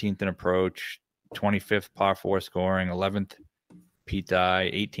well. 18th in approach, 25th par 4 scoring, 11th Pete Dye,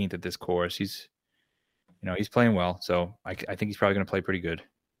 18th at this course. He's playing well, so I think he's probably going to play pretty good.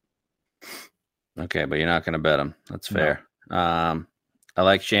 Okay, but you're not going to bet him. That's fair. No. I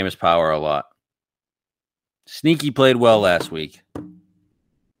like Seamus Power a lot. Sneaky played well last week,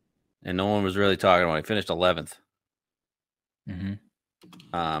 and no one was really talking about it. He finished 11th.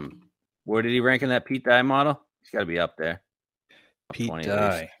 Mm-hmm. Where did he rank in that Pete Dye model? He's got to be up there. Pete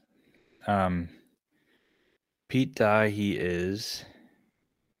Dye. Pete Dye, he is.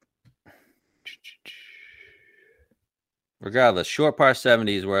 Regardless, short par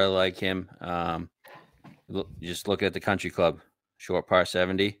 70 is where I like him. Just look at the country club. Short par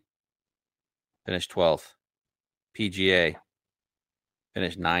 70. Finished 12th. PGA.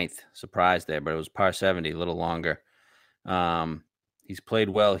 Finished 9th. Surprised there, but it was par 70, a little longer. He's played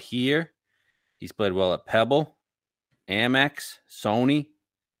well here. He's played well at Pebble, Amex, Sony,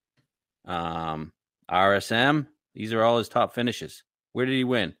 RSM. These are all his top finishes. Where did he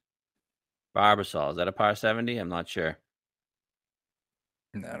win? Barbasol. Is that a par 70? I'm not sure.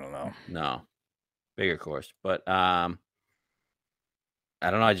 I don't know. No. Bigger course. But I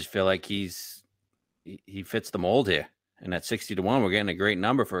don't know. I just feel like he fits the mold here. And at 60-1, we're getting a great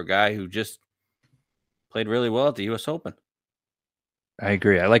number for a guy who just played really well at the U.S. Open. I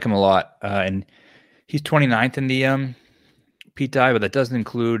agree. I like him a lot. And he's 29th in the Pete Dye, but that doesn't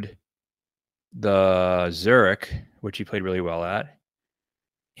include the Zurich, which he played really well at,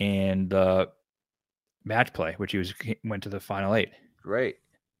 and the match play, which he went to the final 8. Great.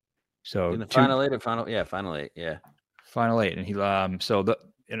 So in the final 8 or final 8, yeah. Final 8. And he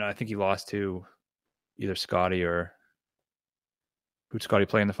I think he lost to either Scotty or who'd Scotty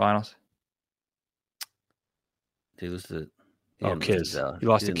play in the finals? He lost to Kiz. He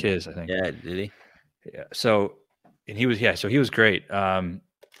lost to Kiz, I think. Yeah, did he? Yeah. So he was great.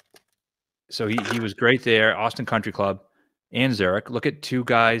 So he was great there. Austin Country Club and Zurich. Look at two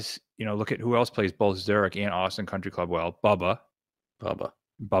guys. Look at who else plays both Zurich and Austin Country Club well.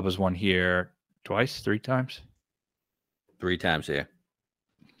 Bubba's won here twice, 3 times. 3 times here.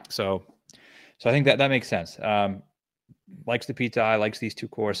 So I think that makes sense. Likes the Pete Dye, likes these 2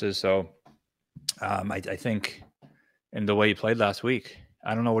 courses. So I think, and the way he played last week,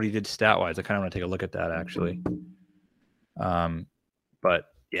 I don't know what he did stat wise. I kind of want to take a look at that actually. But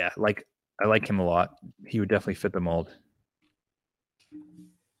yeah, I like him a lot. He would definitely fit the mold.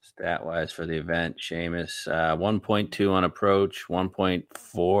 Stat wise for the event, Seamus, 1.2 on approach,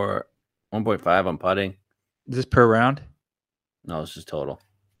 1.4, 1.5 on putting. Is this per round? No, this is total.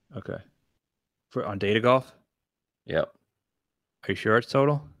 Okay. On Data Golf? Yep. Are you sure it's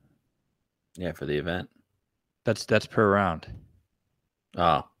total? Yeah, for the event. That's per round.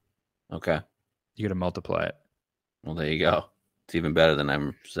 Oh, okay. You got to multiply it. Well, there you go. It's even better than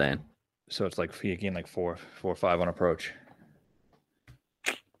I'm saying. So it's like you gain like 4 or 5 on approach.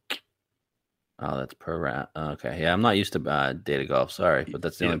 Oh, that's per round. Okay, yeah, I'm not used to Data Golf. Sorry, but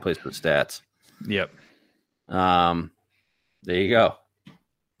that's the only place with stats. Yep. There you go.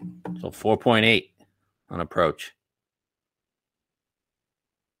 So 4.8 on approach.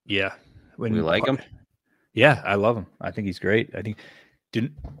 Yeah. We like him. Yeah, I love him. I think he's great. I think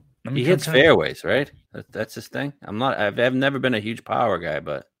he hits fairways, right? That's his thing. I've never been a huge power guy,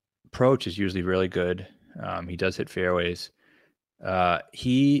 but approach is usually really good. He does hit fairways. I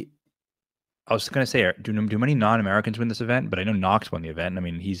was going to say, do many non-Americans win this event? But I know Knox won the event. I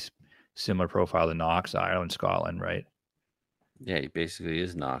mean, he's similar profile to Knox, Ireland, Scotland, right? Yeah, he basically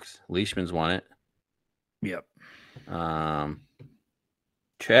is Knox. Leishman's won it. Yep.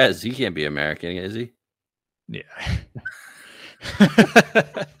 Chaz, he can't be American, is he? Yeah.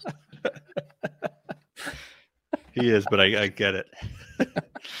 He is, but I get it.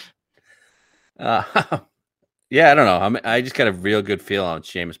 Yeah, I don't know. I just got a real good feel on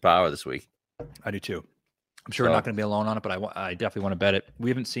Seamus Power this week. I do too. I'm sure we're not going to be alone on it, but I definitely want to bet it. We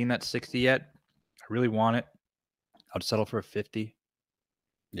haven't seen that 60 yet. I really want it. I'd settle for a 50.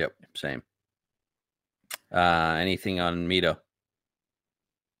 Yep, same. Anything on Mito?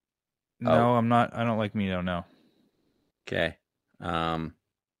 No, I'm not. I don't like Mito, no. Okay.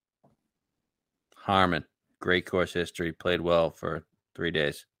 Harman, great course history, played well for 3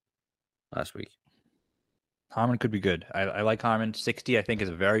 days last week. Harman could be good. I like Harman. 60, I think, is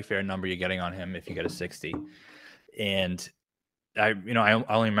a very fair number you're getting on him if you get a 60. And I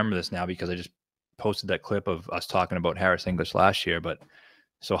only remember this now because I just posted that clip of us talking about Harris English last year. But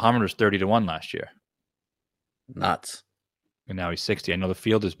so Harman was 30-1 last year. Nuts. And now he's 60. I know the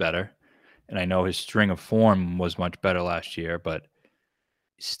field is better. and I know his string of form was much better last year, but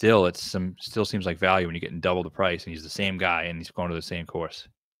still, still seems like value when you're getting double the price, and he's the same guy, and he's going to the same course.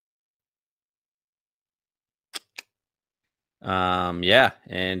 Yeah,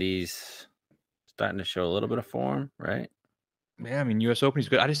 and he's starting to show a little bit of form, right? Yeah, I mean, U.S. Open, he's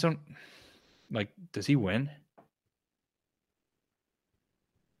good. I just don't like. Does he win?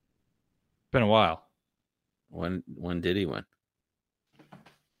 Been a while. When did he win?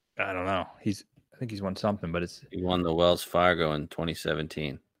 I don't know. I think he's won something, but He won the Wells Fargo in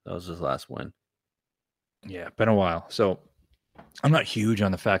 2017. That was his last win. Yeah, been a while. So I'm not huge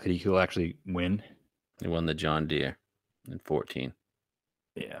on the fact that he could actually win. He won the John Deere in 14.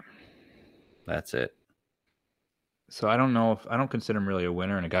 Yeah. That's it. So I don't know I don't consider him really a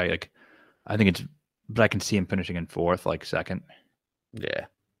winner, and a guy like but I can see him finishing in fourth, like second. Yeah.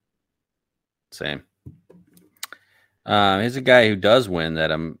 Same. Here's a guy who does win that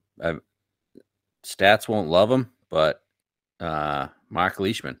stats won't love him, but Mark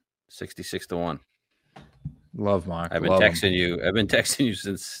Leishman, 66-1. Love Mark. I've been texting you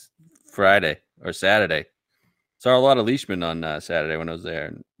since Friday or Saturday. Saw a lot of Leishman on Saturday when I was there,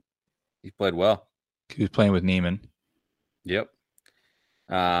 and he played well. He was playing with Neiman. Yep.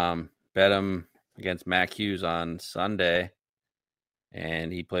 Bet him against Mac Hughes on Sunday,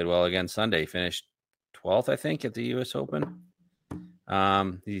 and he played well again Sunday. He finished 12th, I think, at the U.S. Open.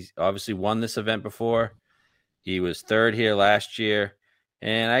 He's obviously won this event before. He was third here last year,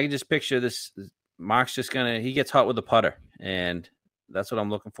 and I can just picture this. Mark's just he gets hot with the putter, and that's what I'm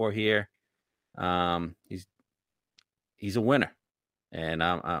looking for here. He's a winner, and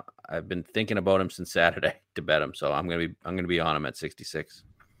I've been thinking about him since Saturday to bet him, so I'm gonna be on him at 66.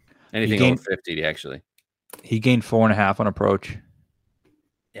 Anything over 50, actually. He gained 4.5 on approach.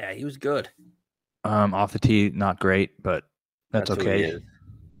 Yeah, he was good. Off the tee, not great, but that's okay. Who he is.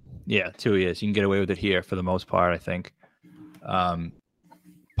 Yeah, that's who he is. You can get away with it here for the most part, I think.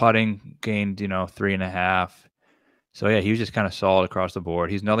 Putting gained, 3.5. So yeah, he was just kind of solid across the board.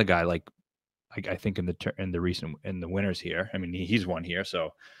 He's another guy like I think in the winners here. I mean, he's won here,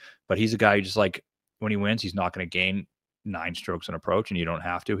 so but he's a guy who just like when he wins, he's not going to gain 9 strokes on approach, and you don't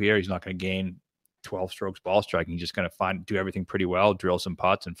have to here. He's not going to gain 12 strokes ball striking. He's just going to do everything pretty well, drill some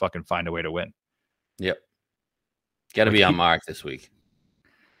putts, and fucking find a way to win. Yep. Got to be on Mark this week.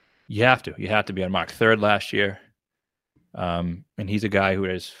 You have to be on Mark. Third last year. And he's a guy who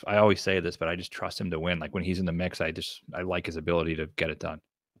is, I always say this, but I just trust him to win. Like when he's in the mix, I like his ability to get it done.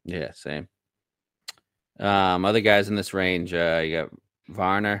 Yeah, same. Other guys in this range, you got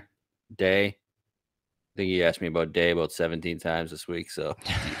Varner, Day. I think you asked me about Day about 17 times this week, so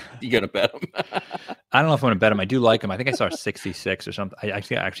you got to bet him. I don't know if I'm going to bet him. I do like him. I think I saw 66 or something. I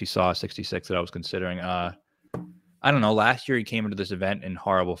actually saw 66 that I was considering. I don't know. Last year he came into this event in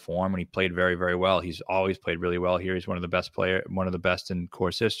horrible form, and he played very, very well. He's always played really well here. He's one of the best in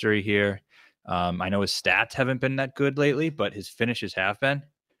course history here. I know his stats haven't been that good lately, but his finishes have been.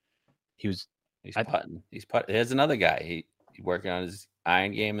 He's putting. He's putting. There's another guy. He's working on his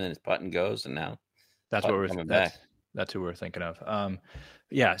iron game, and then his putting goes, and now that's what we're coming back. That's who we're thinking of.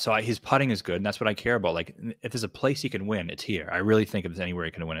 Yeah, so his putting is good, and that's what I care about. Like, if there's a place he can win, it's here. I really think if there's anywhere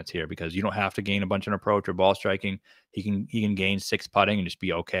he can win, it's here, because you don't have to gain a bunch on approach or ball striking. He can gain 6 putting and just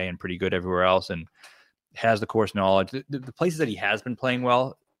be okay and pretty good everywhere else, and has the course knowledge. The places that he has been playing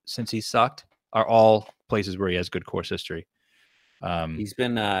well since he sucked are all places where he has good course history. He's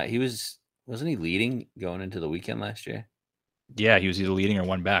been wasn't he leading going into the weekend last year? Yeah, he was either leading or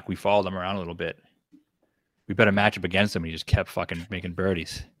one back. We followed him around a little bit. We bet a matchup against him, and he just kept fucking making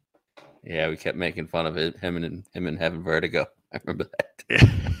birdies. Yeah, we kept making fun of him and having vertigo. I remember that.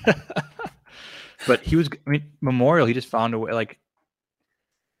 But Memorial, he just found a way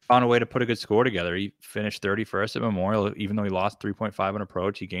to put a good score together. He finished 31st at Memorial, even though he lost 3.5 on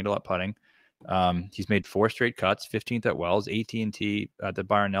approach. He gained a lot putting. He's made 4 straight cuts, 15th at Wells, AT&T at the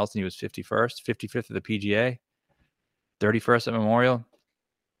Byron Nelson. He was 51st, 55th at the PGA, 31st at Memorial.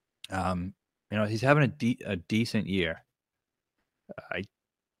 He's having a decent year.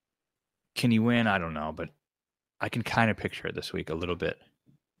 Can he win? I don't know, but I can kind of picture it this week a little bit.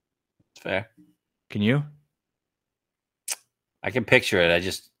 Fair. Can you? I can picture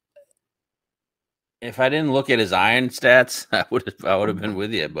it. If I didn't look at his iron stats, I would have been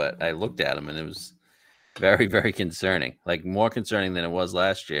with you. But I looked at him, and it was very, very concerning. Like more concerning than it was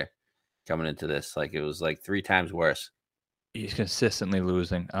last year coming into this. Like it was like 3 times worse. He's consistently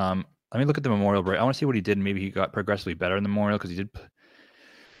losing. Let me look at the Memorial break. I want to see what he did. Maybe he got progressively better in the Memorial, because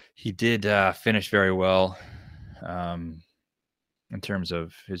he did finish very well in terms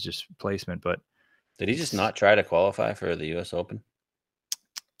of his just placement. But did he just not try to qualify for the U.S. Open?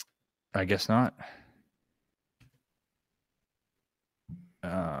 I guess not.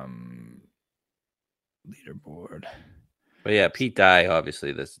 Leaderboard. But yeah, Pete Dye,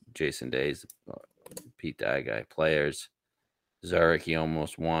 obviously, that's Jason Day's Pete Dye guy. Players, Zurich, he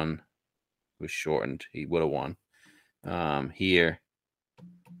almost won. Was shortened. He would have won. Here,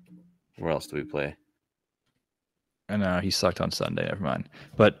 where else do we play? I know he sucked on Sunday. Never mind.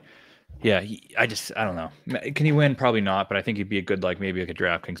 But yeah, I don't know. Can he win? Probably not. But I think he'd be a good maybe like a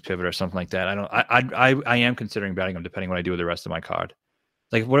DraftKings pivot or something like that. I am considering betting him depending on what I do with the rest of my card.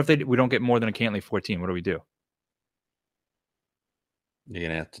 Like, what if we don't get more than a Cantley 14? What do we do? You're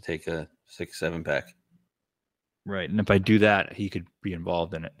gonna have to take a 6-7 pack. Right, and if I do that, he could be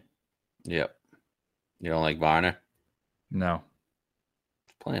involved in it. Yep. You don't like Varner? No.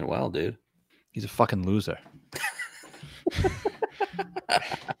 He's playing well, dude. He's a fucking loser.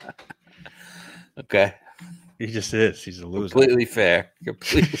 Okay. He just is. He's a loser. Completely fair.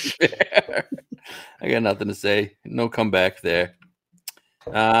 Completely fair. I got nothing to say. No comeback there.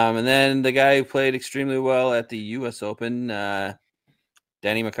 And then the guy who played extremely well at the U.S. Open,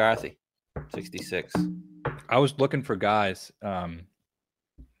 Denny McCarthy, 66. I was looking for guys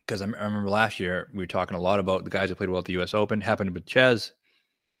because I remember last year we were talking a lot about the guys who played well at the U.S. Open. Happened with Chez,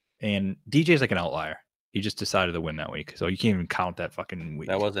 and DJ's like an outlier. He just decided to win that week, so you can't even count that fucking week.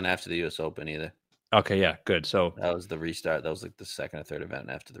 That wasn't after the U.S. Open either. Okay, yeah, good. So that was the restart. That was like the second or third event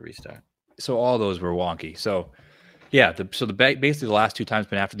after the restart. So all those were wonky. So yeah, basically the last two times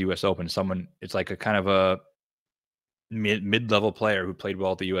been after the U.S. Open. It's like a kind of a mid-level player who played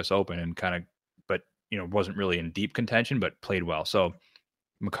well at the U.S. Open and but wasn't really in deep contention, but played well. So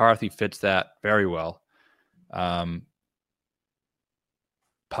McCarthy fits that very well.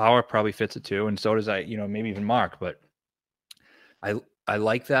 Power probably fits it too, and so does maybe even Mark. But I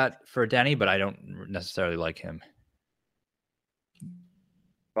like that for Denny, but I don't necessarily like him.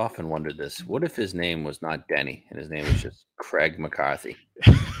 I've often wondered this. What if his name was not Denny and his name was just Craig McCarthy?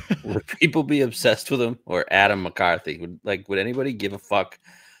 Would people be obsessed with him, or Adam McCarthy? Would anybody give a fuck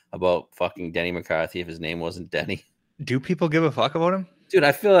about fucking Denny McCarthy if his name wasn't Denny? Do people give a fuck about him? Dude,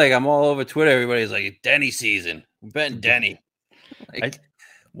 I feel like I'm all over Twitter. Everybody's like, Denny season. We're betting Denny.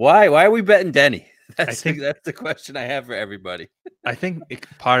 Why are we betting Denny? That's the question I have for everybody. I think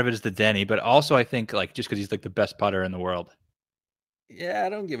part of it is the Denny, but also I think just because he's like the best putter in the world. Yeah, I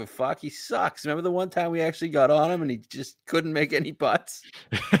don't give a fuck. He sucks. Remember the one time we actually got on him and he just couldn't make any putts?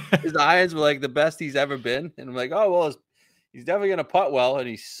 His irons were like the best he's ever been. And I'm like, oh, well, he's definitely going to putt well, and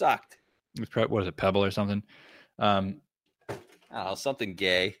he sucked. What was it, Pebble or something? I don't know, something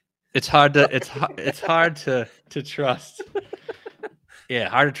gay. It's hard to trust. Yeah,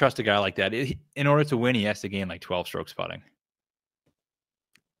 hard to trust a guy like that. In order to win, he has to gain like 12 strokes putting.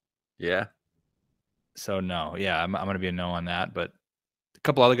 Yeah. So no, yeah, I'm going to be a no on that. But a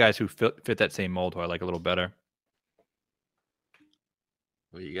couple other guys who fit that same mold who I like a little better.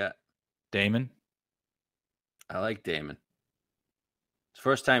 What you got? Damon. I like Damon. It's the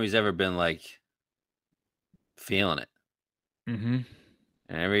first time he's ever been feeling it. Mm-hmm.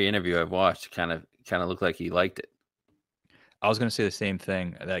 And every interview I've watched kind of looked like he liked it. I was going to say the same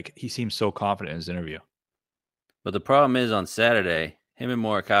thing. Like, he seems so confident in his interview. But the problem is on Saturday, him and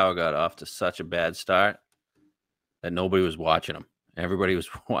Morikawa got off to such a bad start that nobody was watching him. Everybody was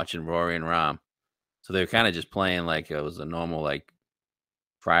watching Rory and Rahm. So they were kind of just playing like it was a normal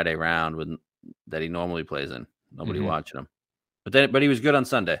Friday round that he normally plays in. Nobody watching him. But he was good on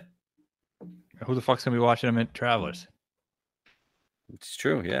Sunday. Who the fuck's going to be watching him at Travelers? It's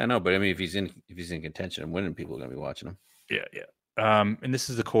true. Yeah, I know. But I mean, if he's in contention and winning, people are going to be watching him. Yeah. And this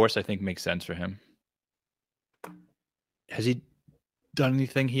is the course I think makes sense for him. Has he done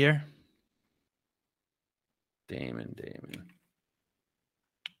anything here? Damon.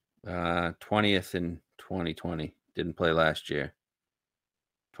 20th in 2020. Didn't play last year.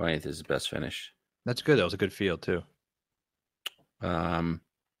 20th is his best finish. That's good. That was a good field too. Yeah,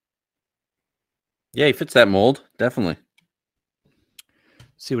 he fits that mold. Definitely.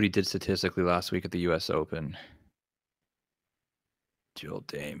 See what he did statistically last week at the U.S. Open. Joel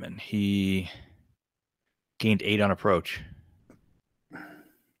Damon. He gained 8 on approach.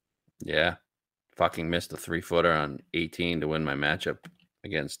 Yeah. Fucking missed a 3-footer on 18 to win my matchup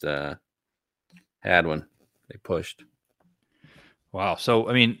against Hadwin. They pushed. Wow. So,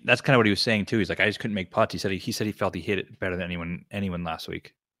 I mean, that's kind of what he was saying too. He's like, I just couldn't make putts. He said he felt he hit it better than anyone last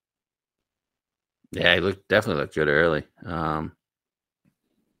week. Yeah, he definitely looked good early.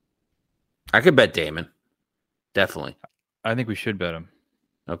 I could bet Damon. Definitely. I think we should bet him.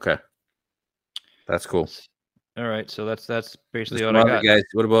 Okay. That's cool. All right. So that's basically all I got. Guys,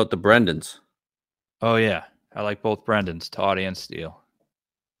 what about the Brendans? Oh, yeah. I like both Brendans, Todd and Steele.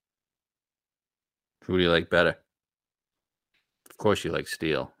 Who do you like better? Of course, you like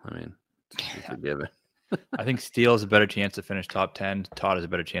Steele. I mean, it's a given. I think Steele has a better chance to finish top 10. Todd has a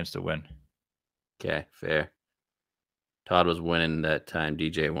better chance to win. Okay, fair. Todd was winning that time.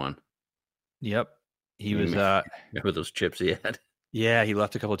 DJ won. Yep. He was. Remember those chips he had? Yeah, he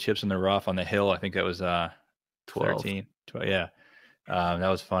left a couple of chips in the rough on the hill. I think that was 12. 13. 12, yeah. That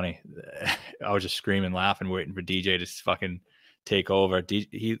was funny. I was just screaming, laughing, waiting for DJ to fucking take over.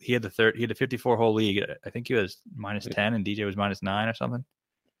 He had the 54 hole league. I think he was minus 10 and DJ was minus 9 or something.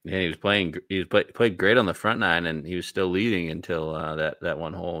 Yeah, he was playing. He played great on the front nine, and he was still leading until that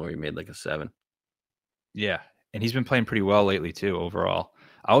one hole where he made like a 7. Yeah, and he's been playing pretty well lately too. Overall,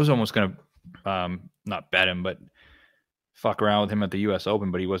 I was almost gonna not bet him, but fuck around with him at the U.S.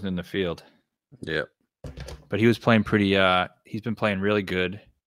 Open, but he wasn't in the field. Yeah, but he was playing pretty. He's been playing really good.